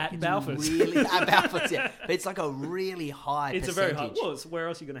at work. At It's Balfour's. Really, at Balfour's, yeah. But it's like a really high it's a percentage. very high. Well, it's where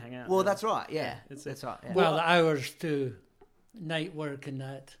else are you going to hang out? Well, really? that's right, yeah. It's- That's right, yeah. well, the hours too, night work and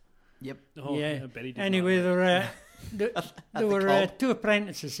that. Yep. Oh, yeah. Betty did Anyway, not. there the were club. two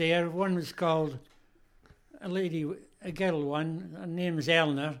apprentices here. One was called a girl one. Her name's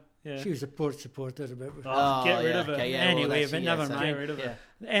Eleanor, Yeah. She was a Port supporter, but Oh, get rid of her. okay, yeah, Anyway, that's- but yeah, never so- mind. Get rid of her.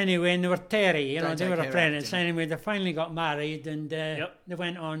 anyway, and they were Terry, Don't they take were care of apprentices. acting. Anyway, they finally got married, and they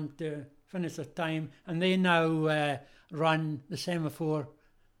went on to finish their time, and they now run the Semaphore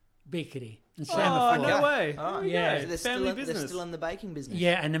Bakery. And Oh, Semaphore. no way. Oh, yeah. So they're Family still, business. They're still in the baking business.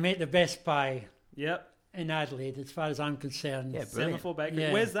 Yeah, and they make the best pie Yep. in Adelaide, as far as I'm concerned. Yeah, brilliant. Semaphore Bakery.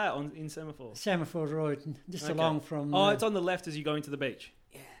 Yeah. Where's that in Semaphore? Semaphore Road, just Okay. along from. Oh, it's on the left as you're going to the beach.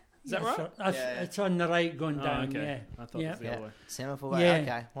 Is that right? It's on the right going Oh, down. okay. Yeah, I thought it yeah. was the other way. Semaphore. Yeah.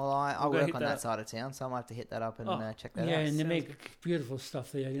 Okay. Well, I We'll go work hit on that that up. side of town, so I might have to hit that up and Oh. check that Yeah, out. and they Sounds make beautiful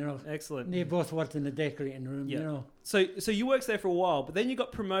stuff there. Excellent. They both worked in the decorating room. Yeah. So you worked there for a while, but then you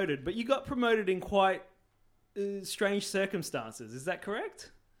got promoted. But you got promoted in quite strange circumstances. Is that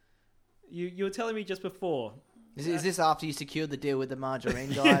correct? You were telling me just before. Is this after you secured the deal with the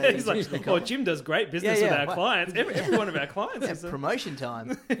margarine guy? Yeah, he's like, oh, Jim does great business Yeah, with yeah, our what- clients. Every one of our clients Yeah, is promotion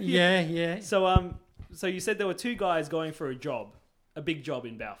time. Yeah. So you said there were two guys going for a job, a big job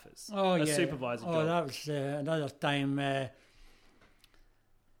in Balfours. Oh, a yeah. supervisor Oh, job. that was another time.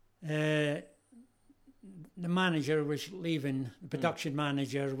 The manager was leaving. The production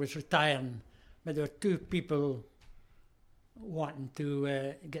manager was retiring, but there were two people wanting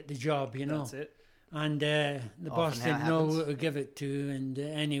to get the job. That's it. And the boss Often how it didn't know happens. who to give it to, and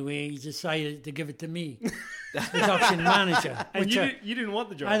anyway, he decided to give it to me, production manager. And which you didn't want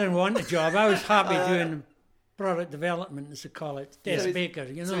the job. I didn't want the job. I was happy doing product development, as they call it, test he's- baker.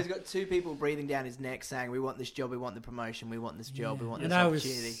 So he's got two people breathing down his neck saying, we want this job, we want the promotion, we want this job, we want this and I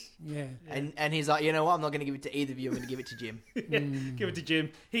opportunity. was, yeah. And he's like, you know what, I'm not going to give it to either of you, I'm going to give it to Jim. Give it to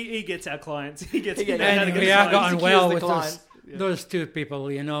Jim. He gets our clients. He gets. He gets- knows how to get Anyway, I clients. got on secures well the with clients. those two people.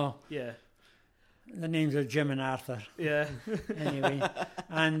 Yeah. The names are Jim and Arthur. Yeah. Anyway,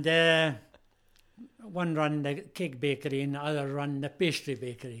 and one run the cake bakery and the other run the pastry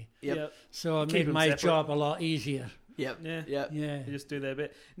bakery. Yep. So it Keep made 'em my separate. job a lot easier. Yep. Yeah. Yep. Yeah. You just do their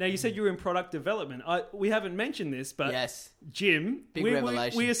bit. Now you said you were in product development. We haven't mentioned this, but Yes. Jim, Big we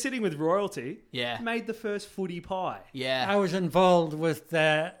revelation. are sitting with royalty. Yeah. Made the first footy pie. Yeah. I was involved with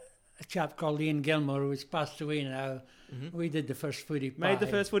a chap called Ian Gilmore, who's passed away now. We did the first foodie pie. Made the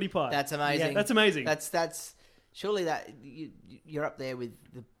first footy pie. That's amazing. That's amazing. That's surely that you're up there with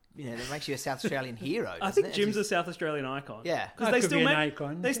the, that makes you a South Australian hero. I doesn't think it? Jim's a It's South Australian icon. Yeah. because That they could still be an make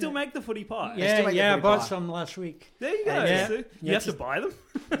icon. they still make the footy pie. They Yeah, still make yeah, I the bought pie. some last week. There you go. Yeah. So you Yeah, have to just- buy them.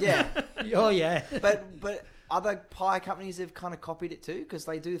 just- yeah. Oh, yeah. But other pie companies have kind of copied it too because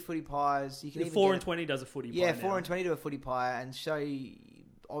they do footy pies. You can even 4 get and 20 does a footy pie. Yeah, now. 4 and 20 do a footy pie, and so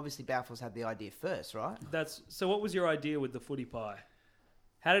obviously Balfour's had the idea first, right? That's so. What was your idea with the footy pie?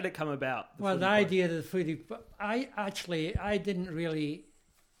 How did it come about? Well, footy the pie? idea of the foodie, I didn't really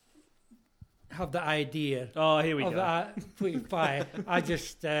have the idea Oh, here we of go. the foodie pie. I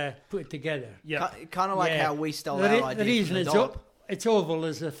just put it together. Yeah. Kind of like Yeah. how we stole The, our re- idea the reason from the it's, dog. it's oval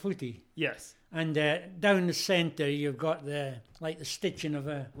as a footy, Yes. and down the centre you've got the stitching of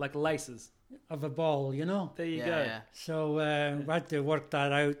Like laces. a ball, There you Yeah, go. yeah. So we had to work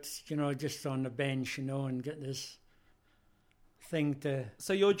that out, just on the bench, and get this thing to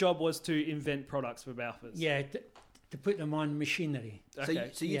So your job was to invent products for Balfours. to put them on machinery. Okay.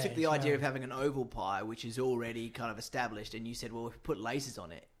 So you Yeah, took the so- idea of having an oval pie, which is already kind of established, and you said, well, if we put laces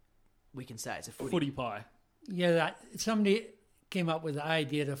on it, we can say it's a footy. Footy pie. Yeah, that somebody came up with the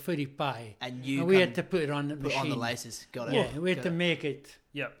idea of footy pie, And you and we had come to put it on the put machine. on the laces. Got it. Yeah, we had Got to it. make it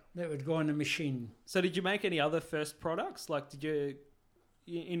Yep. that would go on the machine. So did you make any other first products? Like, did you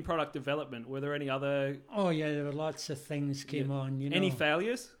in product development? Were there any other Oh yeah, there were lots of things came on. any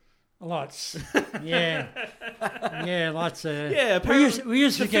failures? lots. Yeah, yeah, lots of. Yeah, we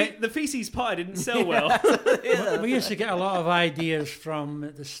used to get the feces pie didn't sell well. we used to get a lot of ideas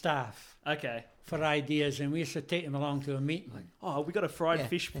from the staff Okay. for ideas, and we used to take them along to a meeting. Oh, we got a fried Yeah.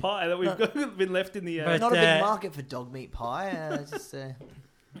 fish pie that we've got been left in the. But- Not a big uh, market for dog meat pie. Just,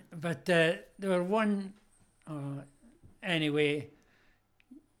 But there were one. Anyway,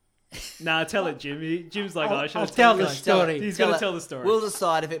 Nah, tell it, Jim. Jim's like, I'll I should I'll have tell told the you. story. He's Tell going it. to tell the story. we'll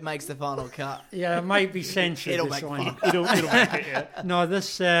decide if it makes the final cut. Yeah, it might be censored. It'll this make one. it'll make it. Yeah. No,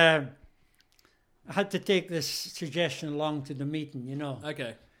 this. I had to take this suggestion along to the meeting,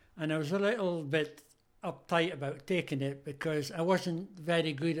 Okay. and I was a little bit uptight about taking it because I wasn't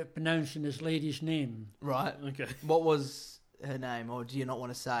very good at pronouncing this lady's name. Right. Okay. What was her name, or do you not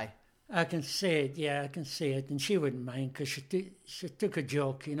want to say? I can say it, I can say it, and she wouldn't mind because she took a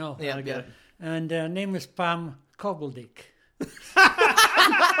joke, Yeah. Okay. yeah. And her name was Pam Cobbledick.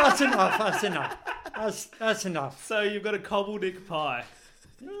 That's enough. That's enough. So you've got a cobbledick pie.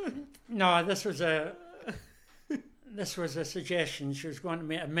 No, this was a this was a suggestion. She was going to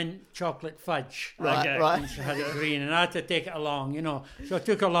make a mint chocolate fudge. Right, Okay. right. And she had it green, and I had to take it along, So I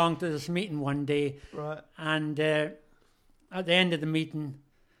took her along to this meeting one day, Right. and at the end of the meeting,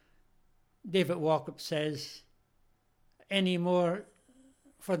 David Walkup says, "Any more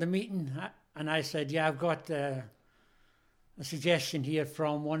for the meeting?" And I said, "Yeah, I've got a suggestion here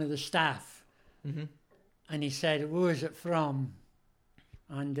from one of the staff." Mm-hmm. And he said, "Who is it from?"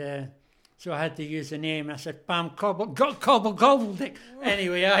 And so I had to use the name. I said, "Pam Cobbledick."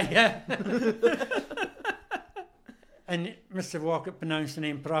 Anyway, and Mr. Walker pronounced the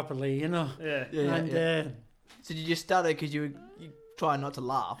name properly, Yeah. And So you just started because you try not to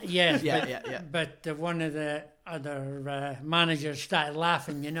laugh. yes, Yeah. but one of the other managers started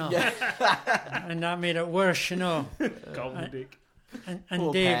laughing, Yeah. and that made it worse, Gobbledygook. And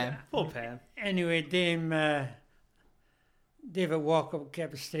Poor Dave, Pam. Poor Pam. anyway, David Walker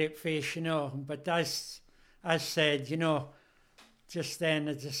kept a straight face, But as I said, just then,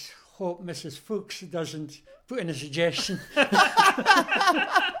 I just hope Mrs. Fuchs doesn't put in a suggestion.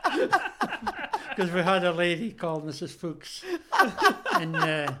 Because we had a lady called Mrs. Fuchs in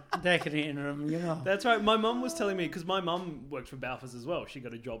the decorating room, That's right. My mum was telling me, because my mum worked for Balfour's as well. She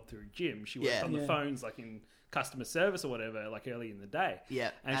got a job through Jim. She worked Yeah. on the Yeah. phones, like in customer service or whatever, like early in the day.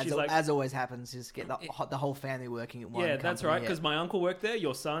 Yeah, And as, she's like, as always happens, just get the whole family working at one. yeah, that's company, right. yeah. Because my uncle worked there.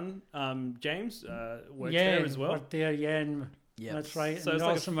 Your son, James, worked yeah, there as well. worked there, and Yeah. that's right. So and it's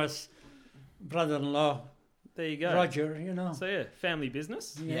like also my brother-in-law, There you go. Roger, So yeah, family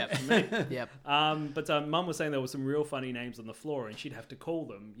business. Yep. For me. Yep. But Mum was saying there were some real funny names on the floor, and she'd have to call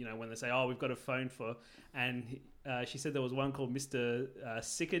them. When they say, "Oh, we've got a phone for," and she said there was one called Mr.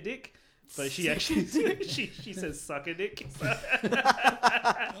 Sickerdick, but she actually she says Suckerdick. So.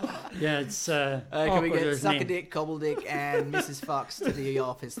 Yeah, it's Can we awkward get his name. Suckerdick, Cobbledick, and Mrs. Fox to the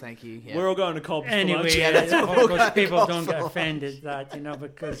office? Thank you. Yeah. We're all going to Cobb's for Anyway, lunch. Yeah, that's what we're of course, gonna people go don't get for. offended that,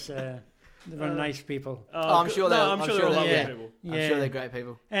 because they were nice people. I'm sure they're- I'm I'm sure sure they're lovely they're- people. I'm sure they're great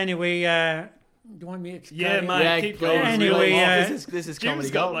people. Anyway, do you want me to Yeah, carry on? mate. Yeah, keep please. going. Anyway, Really. this is Jim's comedy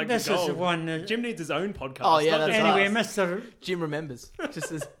got gold. like This the is the gold. one. Jim needs his own podcast. Oh, yeah, not that's just right. Anyway, us. Mr. Jim remembers. Just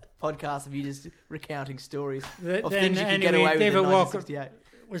this podcast of you just recounting stories Then of things you could get anyway, away with David in Walker 1968.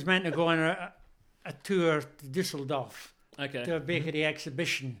 was meant to go on a tour to Dusseldorf Okay. to a bakery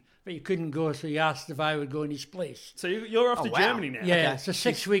exhibition, but he couldn't go, so he asked if I would go in his place. So you're off Oh, to wow. Germany now. Yeah, Okay. it's a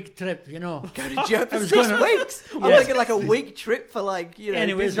 6-week trip, Go to Germany for was 6 gonna- weeks. I'm Yeah. thinking like a week trip for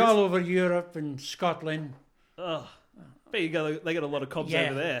Anyway, it's business. all over Europe and Scotland. Ugh. Bet they got a lot of Cobbs Yeah.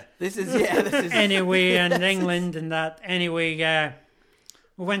 over there. This is Anyway, and England and that. Anyway,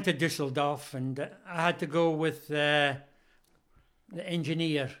 we went to Dusseldorf, and I had to go with the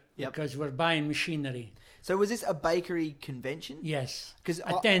engineer Yep. because we're buying machinery. So was this a bakery convention? Yes, Because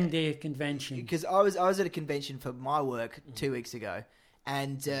a 10-day convention. Because I was at a convention for my work 2 weeks ago,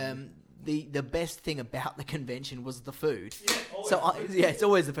 and the best thing about the convention was the food. It's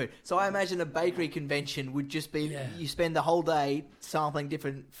always the food. So I imagine a bakery convention would just be you spend the whole day sampling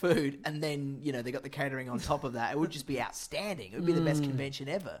different food, and then they got the catering on top of that. It would just be outstanding. It would be the best convention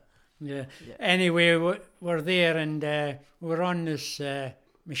ever. Yeah. Yeah. Anyway, we're there, and we're on this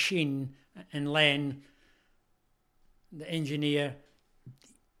machine, and Len, the engineer,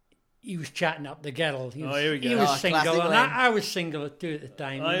 he was chatting up the girl. He was, here we go. He was Oh, single, classic and Len. I was single too at the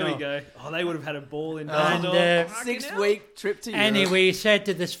time. Oh, you here know. we go. Oh, they would have had a ball in And, Dusseldorf. 6 Fucking hell. week trip to Europe. Anyway, he said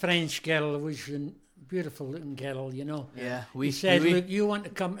to this French girl, who was a beautiful looking girl, Yeah, he said, "Look, you want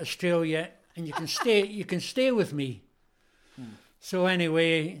to come to Australia, and you can stay. You can stay with me." So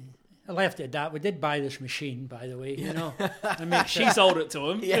anyway, I left it at that. We did buy this machine, by the way. And make She sold it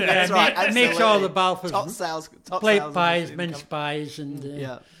to him. Yeah, Yeah, that's it right. ma- makes all the absolutely. Balfours top plate sales pies, income. mince pies, and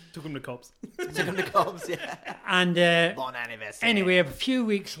Yeah, Took him to Cobbs. took him to Cobbs. Yeah, and bon anniversary. anyway, a few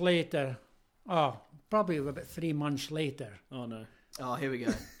weeks later, probably about 3 months later, Oh no. Oh, here we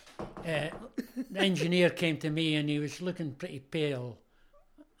go. the engineer came to me, and he was looking pretty pale.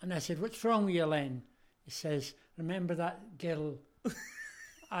 And I said, "What's wrong with you, Len?" He says, "Remember that girl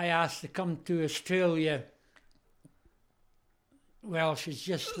I asked to come to Australia? Well, she's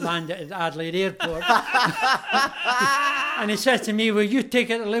just landed at Adelaide Airport." And he said to me, "Will you take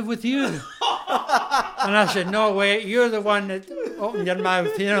her to live with you?" And I said, "No way, you're the one that opened your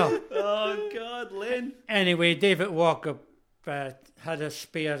mouth, Oh God, Len. Anyway, David Walker had a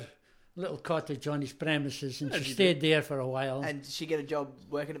spare little cottage on his premises, and she stayed there for a while. And did she get a job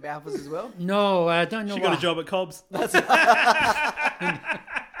working at Balfour's as well? No, I don't know. She got a job at Cobbs.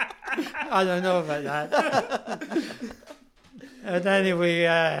 I don't know about that. And anyway,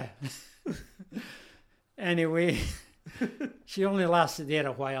 She only lasted there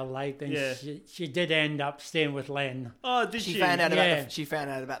a while, like, and Yeah. she did end up staying with Len. Oh, did She she? found out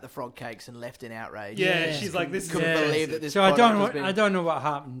Yeah. about the frog cakes and left in outrage. Yeah, Yeah. she's like, this is Couldn't believe that this. So I product was don't being- I don't know what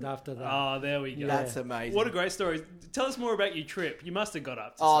happened after that. Oh, there we go. That's amazing. What a great story. Tell us more about your trip. You must have got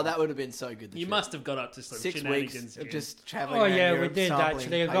up to Oh, some, that would have been so good. You must have got up to some 6 shenanigans. weeks of Jim. just traveling. Oh around yeah, we Europe, did sampling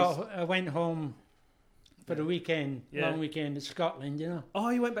actually. paste. I went home for the weekend, Yeah. long weekend in Scotland. You know. Oh,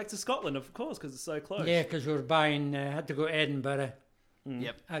 you went back to Scotland, of course, because it's so close. Yeah, because we were buying. Had to go to Edinburgh.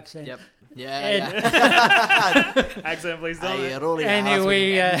 Yep. Accent. Yep. Ed- Yeah. Accent, please don't. Hey, it? rolling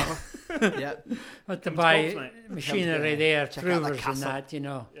Anyway, Yep. had to Comes buy Colts, mate. machinery there, Check out the provers and castle. that. You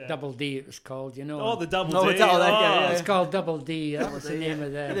know, Yeah. Double D it was called. You know. Oh, the double Oh, D. it's all that, yeah, Oh, yeah. It's called Double D. That was the Yeah. name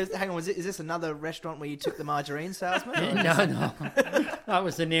of the. Hang on, is this another restaurant where you took the margarine salesman? or- No, that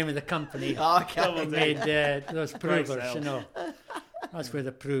was the name of the company. Oh, okay. Double They D. made those Great provers, sale. you know. That's where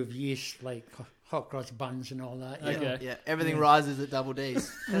they prove yeast, like hot cross buns and all that. You know. Okay. Yeah, everything rises at Double D's.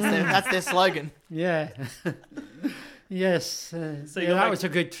 That's their slogan. Yeah. Yes. So yeah, you're that like- was a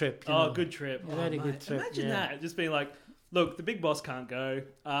good trip. You Oh, know. good trip. A Oh, very mate. good trip, Imagine yeah. that. Just being like, look, the big boss can't go.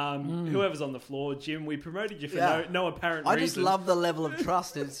 Whoever's on the floor, Jim, we promoted you for Yeah. no apparent I reason. just love the level of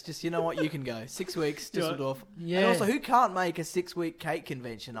trust. It's just, you know what, you can go. 6 weeks, Yeah. Dusseldorf. Yeah. And also, who can't make a 6-week cake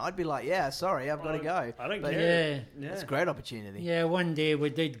convention? I'd be like, yeah, sorry, I've got to go. I don't But care. Yeah. It's a great opportunity. Yeah, one day we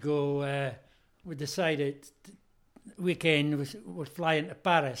did go, we decided weekend we're flying to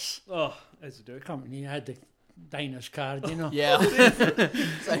Paris. Oh, as you do. Company had the diner's card, you know. Yeah.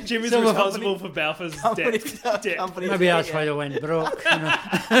 So, Jim is So we're responsible for Balfour's debt. company- Maybe that's why they went broke, you know.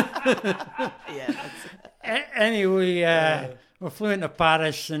 Yeah. Anyway, we flew into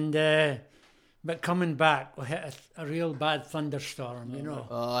Paris and but coming back we hit a real bad thunderstorm, you know.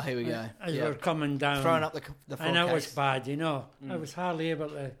 Oh, here we go. As Yeah. we're coming down. Throwing up the frog and it was cakes. bad, you know. I was hardly able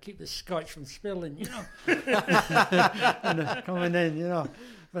to keep the scotch from spilling, you know. Coming in, you know.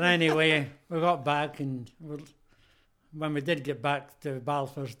 But anyway, we got back and when we did get back to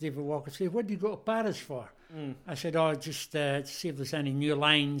Balfour's, David Walker said, "What did you go to Paris for?" I said, "Oh, just to see if there's any new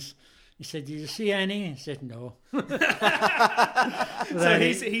lines." He said, "Did you see any?" I said, "No." So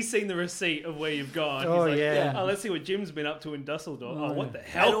he's seen the receipt of where you've gone. Oh, He's like, yeah. Oh, let's see what Jim's been up to in Dusseldorf. Oh, what the And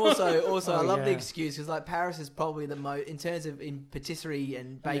hell? also, I Oh, love the yeah. excuse because like Paris is probably the most, in terms of in patisserie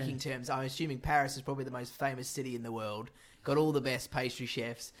and baking terms, I'm assuming Paris is probably the most famous city in the world. Got all the best pastry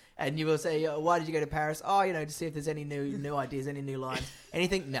chefs, and you will say, "Why did you go to Paris?" "Oh, you know, to see if there's any new ideas, any new lines,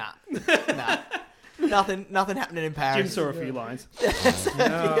 anything." Nah, nothing happening in Paris. Jim saw a few lines.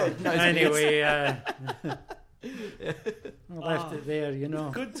 No. No, Anyway, left it there, you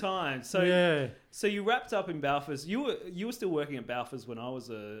know. Good time. So, Yeah. so you wrapped up in Balfour's. You were still working at Balfour's when I was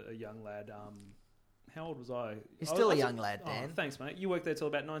a young lad. How old was I? You're I still was- a young lad, Oh, Dan. thanks, mate. You worked there till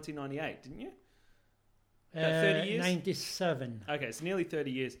about 1998, didn't you? About 30 years? 97. Okay, so nearly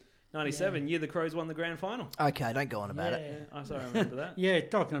 30 years. 97, year the Crows won the grand final. Okay, don't go on about it. Yeah. Oh, sorry, I remember that. Yeah,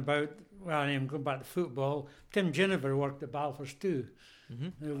 talking about, well, I'm going back to football. Tim Ginniver worked at Balfour's too.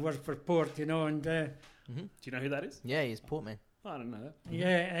 He worked for Port, you know, and Do you know who that is? Yeah, he's Portman. I don't know that. yeah,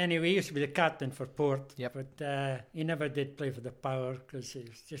 anyway, he used to be the captain for Port. Yep. But he never did play for the Power because he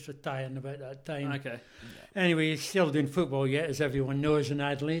was just retiring about that time. Okay. Anyway, he's still doing football yet, as everyone knows in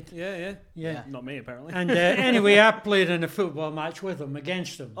Adelaide. Yeah. Yeah. Not me, apparently. And anyway, I played in a football match with him,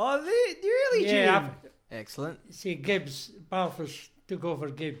 against him. Oh, really, Jim? Yeah, Excellent. see, Gibbs, Balfour's took over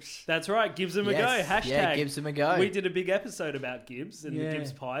Gibbs. That's right. Gives them a Yes. go. Hashtag. Yeah, gives him a go. We did a big episode about Gibbs and the Yeah.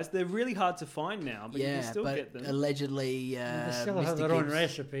 Gibbs pies. They're really hard to find now, but you can still but get them. allegedly, They still Mr. have their own Gibbs-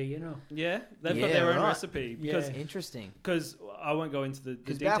 recipe, you know. Yeah, they've got Yeah, their own right. recipe because Yeah. Interesting. I won't go into the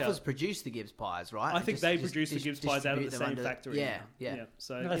Because details. Balfour's produced the Gibbs pies, right? I And think they produce the Gibbs pies out of the distribute them same under- factory. Yeah, now. yeah.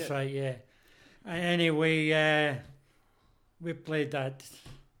 So That's yeah. right, yeah. Anyway, we played that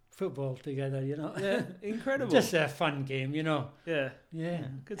football together, you know. Yeah, incredible. Just a fun game, you know. yeah, Yeah.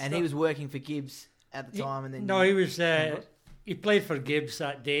 good And stuff. he was working for Gibbs at the time, and then No, he was. He played for Gibbs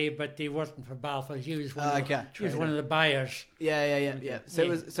that day, but he wasn't for Balfour. He was one. Of the, Okay. he was one of the buyers. Yeah. So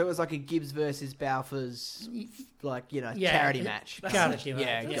Yeah. it was like a Gibbs versus Balfour's, like Yeah, charity match. Charity Yeah,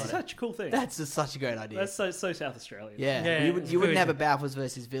 match. got That's it. such a cool thing. That's such a great idea. That's so South Australian. yeah. Yeah, you, it's you wouldn't good. have a Balfour's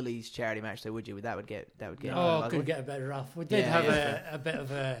versus Villiers charity match, though, would you? That would get. Oh, ugly. could get a bit rough. We did Yeah, have yeah. a bit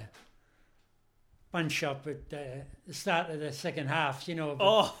of a punch up at the start of the second half, you know. But,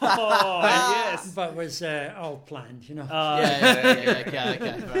 Oh, yes. but it was all planned, you know. Yeah.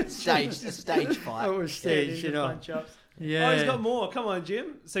 Okay. Right. Stage it fight. was staged, you know. Punch-ups. Yeah. Oh, he's got more. Come on,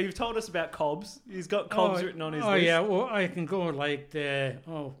 Jim. So you've told us about Cobbs. He's got Cobbs written on his Oh list. yeah, well I can go like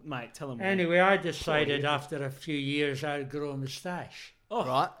Mate, tell him more. Anyway, I decided after a few years I'd grow a moustache. Oh,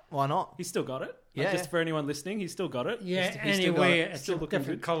 Right? Why not? He's still got it. Yeah. Just for anyone listening, he's still got it. Yeah, He's still got anyway, it. it's Still a looking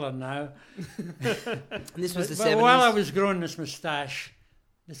different good. colour now. And this was the But 70s. while I was growing this moustache,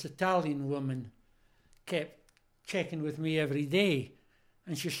 this Italian woman kept checking with me every day.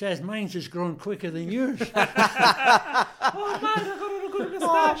 And she says, mine's has grown quicker than yours. Oh, man, I got a good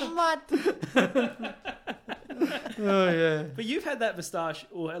moustache. Oh, yeah. But you've had that moustache,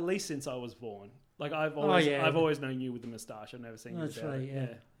 or at least since I was born. Like I've always known you with the moustache. I've never seen you That's without right,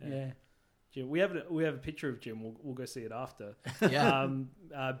 it. yeah. Jim, we have a picture of Jim. We'll go see it after. Yeah.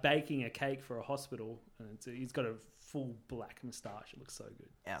 Baking a cake for a hospital, and he's got a full black moustache. It looks so good.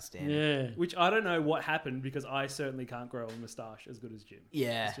 Outstanding. Yeah. Which I don't know what happened because I certainly can't grow a moustache as good as Jim.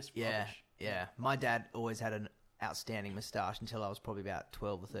 Yeah. It's just Yeah. rubbish. Yeah. My dad always had an outstanding moustache until I was probably about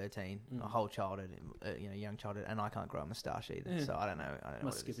 12 or 13. My whole childhood, young childhood, and I can't grow a moustache either. Yeah. So I don't know. Must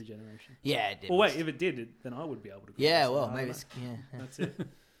what skip it a is. generation. Yeah, it did. Well, wait, if it did, then I would be able to. Grow Yeah, it, so well, I don't maybe know. it's, yeah. That's it.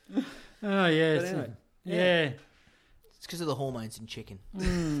 Oh, yeah. But anyway, yeah. It's because of the hormones in chicken.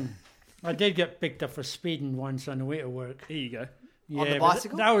 I did get picked up for speeding once on the way to work. Here you go. Yeah, On the but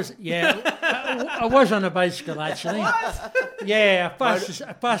bicycle? That was, I was on a bicycle, actually. Yeah,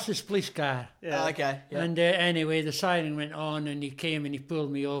 I passed this police car. Yeah. Okay. Yeah. And anyway, the siren went on and he came and he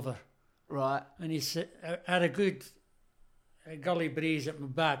pulled me over. Right. And he said, I had a good gully breeze at my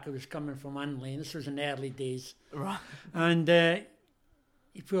back. It was coming from Unley, and this was in the early days. Right. And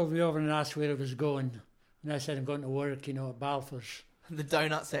he pulled me over and asked where I was going. And I said, I'm going to work, at Balfour's. The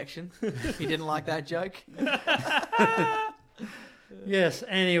donut section. You didn't like that joke? Yes,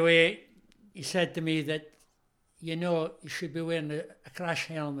 anyway, he said to me that, you should be wearing a crash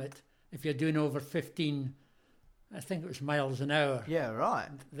helmet if you're doing over 15, I think it was miles an hour Yeah, right.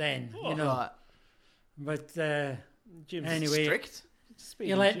 then, Right. But Jim's anyway, Strict?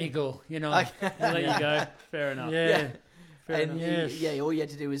 he let me go, He let you go. Fair enough. Yeah. Fair And enough. all you had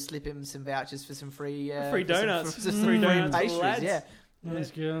to do was slip him some vouchers for some free Free donuts. for some Free free donuts for the pastries. lads. Yeah.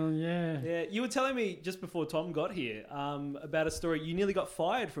 Let's go, yeah. Yeah, you were telling me just before Tom got here about a story. You nearly got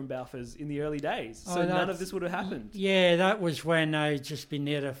fired from Balfour's in the early days, so none of this would have happened. Yeah, that was when I'd just been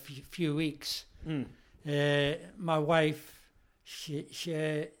there a few weeks. My wife, she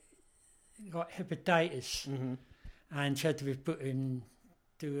got hepatitis, and she had to be put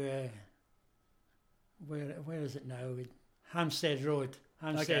into where is it now? Hampstead Road,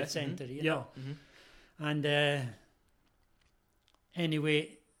 Hampstead Centre, you know. And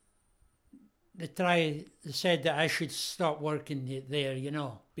anyway, they said that I should stop working there,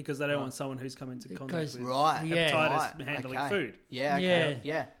 Because they don't want someone who's come into contact with Right. Yeah. hepatitis Right. handling Okay. food. Yeah, okay.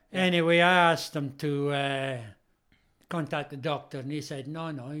 Yeah. Yeah. Anyway, I asked him to contact the doctor, and he said, no.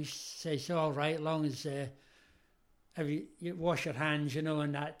 He says, all right, as long as you wash your hands,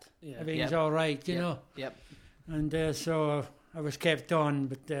 and that. Yeah. Everything's Yep. all right, you know. Yep. And so I was kept on,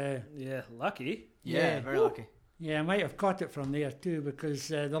 but Yeah, lucky. Yeah, very lucky. yeah, I might have caught it from there too, because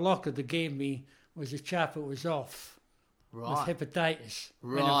the locker they gave me was a chap that was off Right. with hepatitis.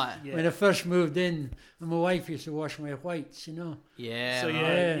 Right. Yeah. When I first moved in, and my wife used to wash my whites, Yeah. So right.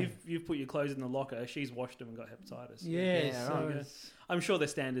 Yeah. you've put your clothes in the locker. She's washed them and got hepatitis. Yeah, Yeah, so right. it's- I'm sure their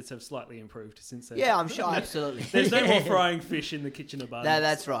standards have slightly improved since then. Yeah, I'm sure. Absolutely. There's no more frying fish in the kitchen abundance.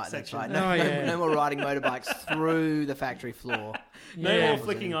 That's right. That's section. right. Oh, yeah. No more riding motorbikes through the factory floor. No Yeah. more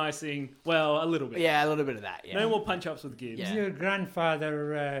flicking icing. Well, a little bit. Yeah, a little bit of that. Yeah. No more punch ups with Gibbs. Yeah. Your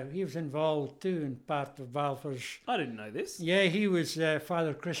grandfather, he was involved too in part of Balfour's. I didn't know this. Yeah, he was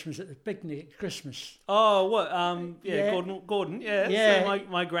Father Christmas at the picnic at Christmas. Oh, what? Yeah. Gordon. Yeah. Yeah. So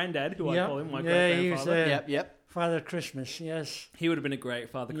my granddad, who I Yep. call him, my Yeah, great he was, grandfather. Yep. Father Christmas, yes. He would have been a great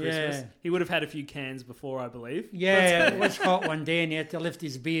Father Christmas. Yeah. He would have had a few cans before, I believe. Yeah, it was hot one day and he had to lift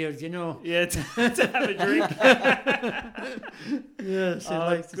his beard, Yeah, to have a drink. Yes, he Oh,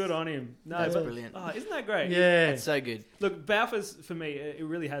 liked good on him. No, That's but- brilliant. Oh, isn't that great? Yeah. It's so good. Look, Balfour's, for me, it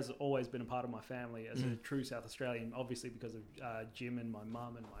really has always been a part of my family as a true South Australian, obviously because of Jim and my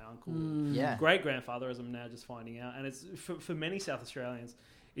mum and my uncle. Yeah. Great-grandfather, as I'm now just finding out. And it's for many South Australians,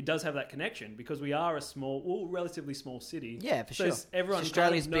 it does have that connection because we are a relatively small city. Yeah, for So sure. it's everyone It's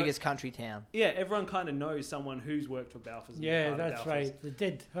Australia's kind of biggest country town. Yeah, everyone kind of knows someone who's worked for Balfour's. and Yeah, part of that's Balfour's. right. They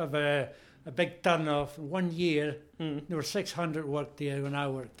did have a big turnoff. One year, there were 600 worked there when I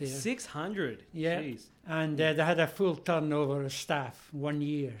worked there. 600. Yeah. Jeez. And they had a full turnover of staff 1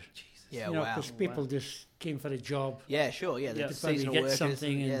 year. Yeah, you know, wow. because people just came for a job Yeah, sure. Yeah, the Yeah. seasonal Get workers.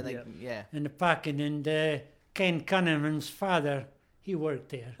 something yeah, and- yeah. in the packing. And Ken Cunningham's father, he worked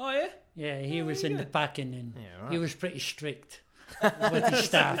there. Oh, yeah? Yeah, he was in the packing and Yeah, right. he was pretty strict with his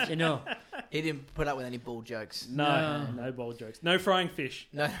staff, He didn't put up with any bull jokes. No bold jokes. No frying fish.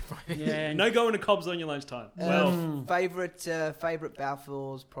 No. Yeah. No going to Cobb's on your lunchtime. Favorite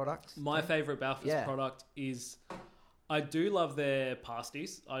Balfour's product? My favourite Balfour's product is... I do love their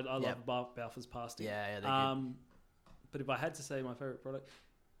pasties. I love Balfour's pasty. Yeah, they're good. But if I had to say my favourite product,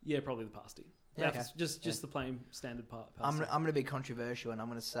 probably the pasty. Yeah, okay. Just the plain standard pasty. I'm going to be controversial, and I'm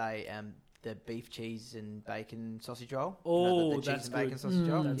going to say the beef, cheese, and bacon sausage roll. Oh, the that's cheese and good. bacon sausage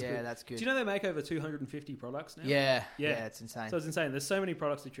roll. That's good. good. That's good. Do you know they make over 250 products now? Yeah, it's insane. So it's insane. There's so many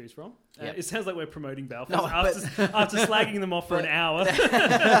products to choose from. It sounds like we're promoting Balfour's No, after slagging them off for an hour.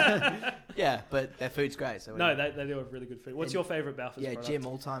 Yeah, but their food's great. So no, they do have really good food. What's your favourite Balfour's product? Jim,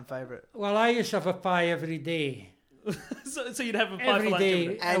 all-time favourite. Well, I used to have a pie every day. so you'd have a pie Every for lunch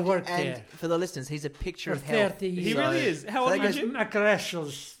day I worked and there. For the listeners, he's a picture For of health. 30 years. He really is. How old are you, Jim? My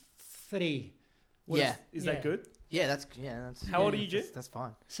cholesterol's 3. Is that good? Yeah, that's How old are you, Jim? That's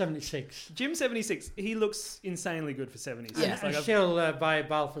fine. 76. Jim's 76. He looks insanely good for 76. Yeah. It's I like still buy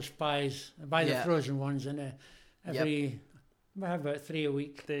Balfour's pies. I buy the Yeah. frozen ones, and I have about 3 a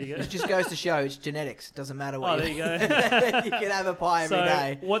week. there you go. It just goes to show it's genetics. Doesn't matter what. Oh, there you go. You can have a pie every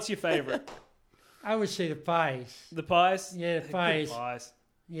day. What's your favourite? I would say the pies. The pies? Yeah, the Good pies. pies.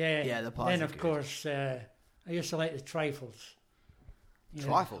 Yeah. Yeah, the pies Then, are of good. course, I used to like the trifles. Yeah.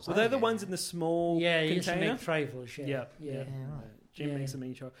 Trifles. Were they the okay. ones in the small Yeah, you used to container? make trifles. Yeah. Yeah. Jim Yeah. makes a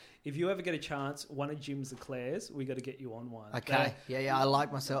mini trifle. If you ever get a chance, one of Jim's eclairs, we got to get you on one. Okay. Yeah. I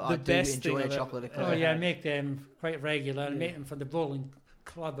like myself. The I do best enjoy thing a I've chocolate ever- eclair. Oh, yeah, I had. make them quite regular. I make them for the bowling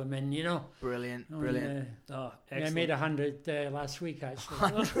club I'm in, Brilliant. Oh, Brilliant. Oh, Yeah, I excellent. made 100 last week, actually.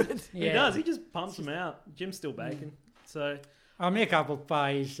 100. He does. He just pumps them out. Jim's still baking. So I'll make apple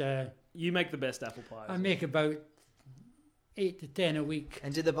pies. you make the best apple pies. I make about 8 to 10 a week.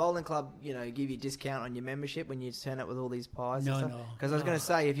 And did the bowling club, give you a discount on your membership when you turn up with all these pies? No, and stuff? no. Because I was going to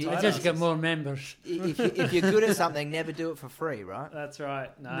say, if you I just get more members. if you're good at something, never do it for free, right? That's right.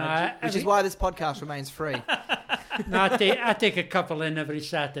 No, No, Which is why this podcast remains free. No, I take a couple in every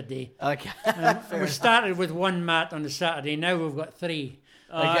Saturday. Okay. We started with one mat on a Saturday. Now we've got 3.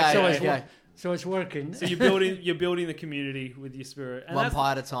 Okay. So it's working. So you're building the community with your spirit. And One that's,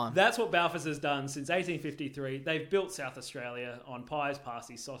 pie at a time. That's what Balfour's has done since 1853. They've built South Australia on pies,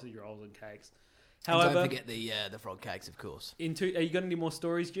 pasties, sausage rolls, and cakes. And However, don't forget the frog cakes, of course. are you got any more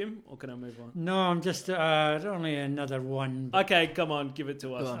stories, Jim, or can I move on? No, I'm just only another one. But, Okay, come on, give it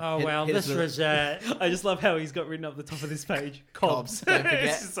to us. Go on. oh, well, hit us this with was... I just love how he's got written up the top of this page. Cobbs. Don't forget.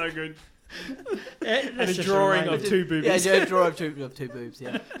 This is so good. and And a drawing of two boobies. Yeah, draw of two boobs,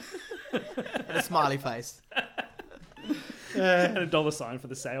 yeah. And a smiley face. And a dollar sign for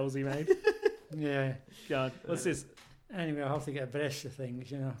the sales he made. Yeah. Go on. What's this? Anyway, I'll have to get abreast of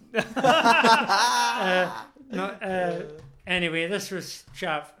things, Anyway, this was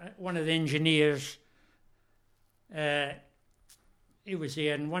one of the engineers. He was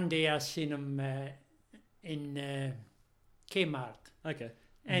here, and one day I seen him in Kmart. Okay.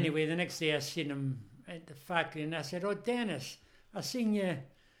 Anyway, the next day I seen him at the factory, and I said, "Oh, Dennis, I seen you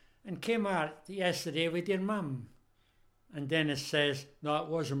in Kmart yesterday with your mum." And Dennis says, "No, it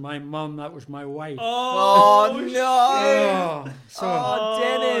wasn't my mum, that was my wife." Oh, no! So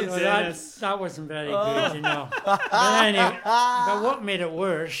Dennis! Dennis. that wasn't very good, But anyway, but what made it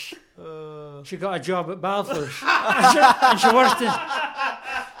worse, she got a job at Balfour's. and she worked in...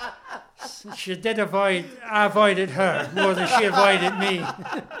 She did I avoided her more than she avoided me.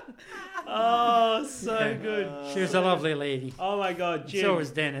 Oh, so good. She was a lovely lady. Oh my God, Jim. So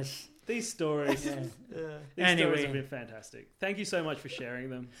was Dennis. These stories. Yeah. These Anyway. stories have been fantastic. Thank you so much for sharing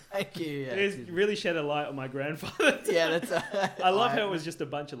them. Thank you. Yeah, It's really shed a light on my grandfather. that's. I love how it was just a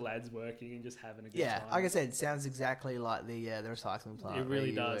bunch of lads working and just having a good Yeah, time. like I said, it sounds exactly like the recycling plant. It where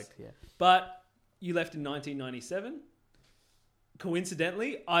really you does. worked, yeah. But you left in 1997.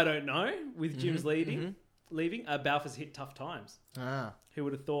 Coincidentally, I don't know, with Jim's leaving, Balfour's hit tough times. Ah. Who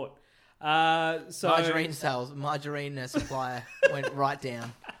would have thought? Margarine supplier went right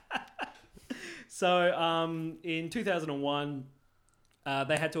down. So in 2001,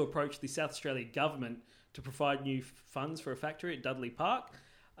 they had to approach the South Australia government to provide new funds for a factory at Dudley Park.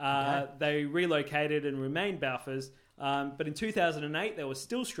 They relocated and remained Balfour's, but in 2008 they were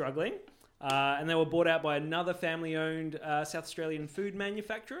still struggling, and they were bought out by another family-owned South Australian food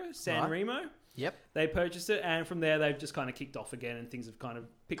manufacturer, San Remo. Yep. They purchased it, and from there they've just kind of kicked off again, and things have kind of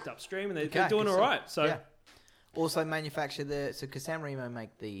picked up stream, and they're Okay, doing good all stuff. right. So Yeah. Also manufacture because San Remo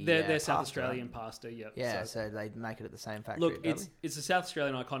make the They're South pasta, Australian right? pasta, yep. Yeah, so they make it at the same factory. Look, it's a South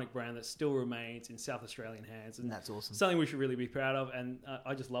Australian iconic brand that still remains in South Australian hands, and that's awesome. Something we should really be proud of. And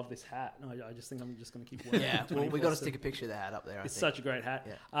I just love this hat. I just think I'm just going to keep wearing it. Yeah, well, we got to stick a picture of the hat up there. It's such a great hat.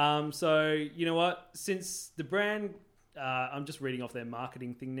 Yeah. So you know what? Since the brand, I'm just reading off their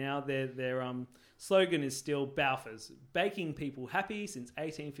marketing thing now. Their slogan is still Balfour's, baking people happy since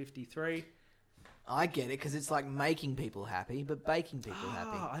 1853. I get it because it's like making people happy, but baking people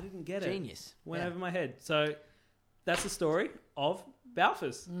happy. I didn't get it. Genius. Went over my head. So that's the story of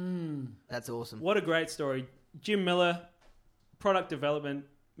Balfour's. That's awesome. What a great story. Jim Miller, product development,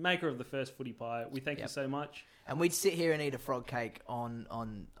 maker of the first footy pie. We thank you so much. And we'd sit here and eat a frog cake on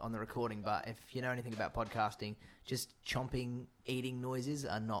the recording, but if you know anything about podcasting, just chomping, eating noises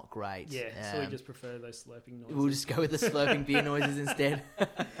are not great. Yeah, so we just prefer those slurping noises. We'll just go with the slurping beer noises instead.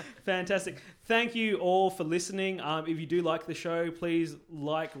 Fantastic. Thank you all for listening. If you do like the show, please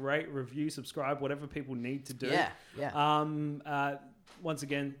like, rate, review, subscribe, whatever people need to do. Yeah. Once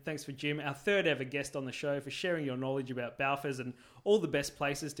again, thanks for Jim, our third ever guest on the show, for sharing your knowledge about Balfour's and all the best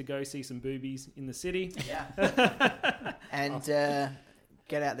places to go see some boobies in the city. Yeah. And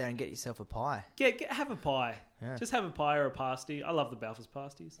get out there and get yourself a pie. Have a pie. Yeah. Just have a pie or a pasty. I love the Balfour's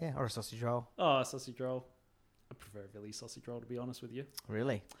pasties. Yeah, or a sausage roll. Oh, a sausage roll. I prefer a Villey sausage roll, to be honest with you.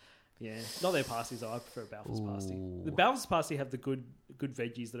 Really? Yeah. Not their pasties, though. I prefer Balfour's pasty. The Balfour's pasty have the good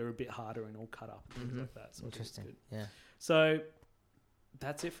veggies that are a bit harder and all cut up and things like that. So interesting. Good. Yeah. So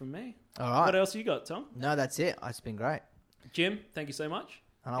that's it from me. All right. What else you got, Tom? No, that's it. It's been great. Jim, thank you so much.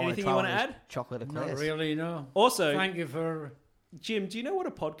 And anything you want to add? Chocolate eclairs. Not really, no. Also, thank you for... Jim, do you know what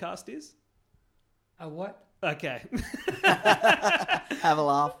a podcast is? A what? Okay. Have a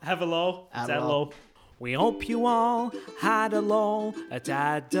laugh. Have a lol. It's Add a lol. We hope you all had a lol at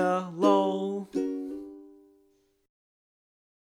Add a lol.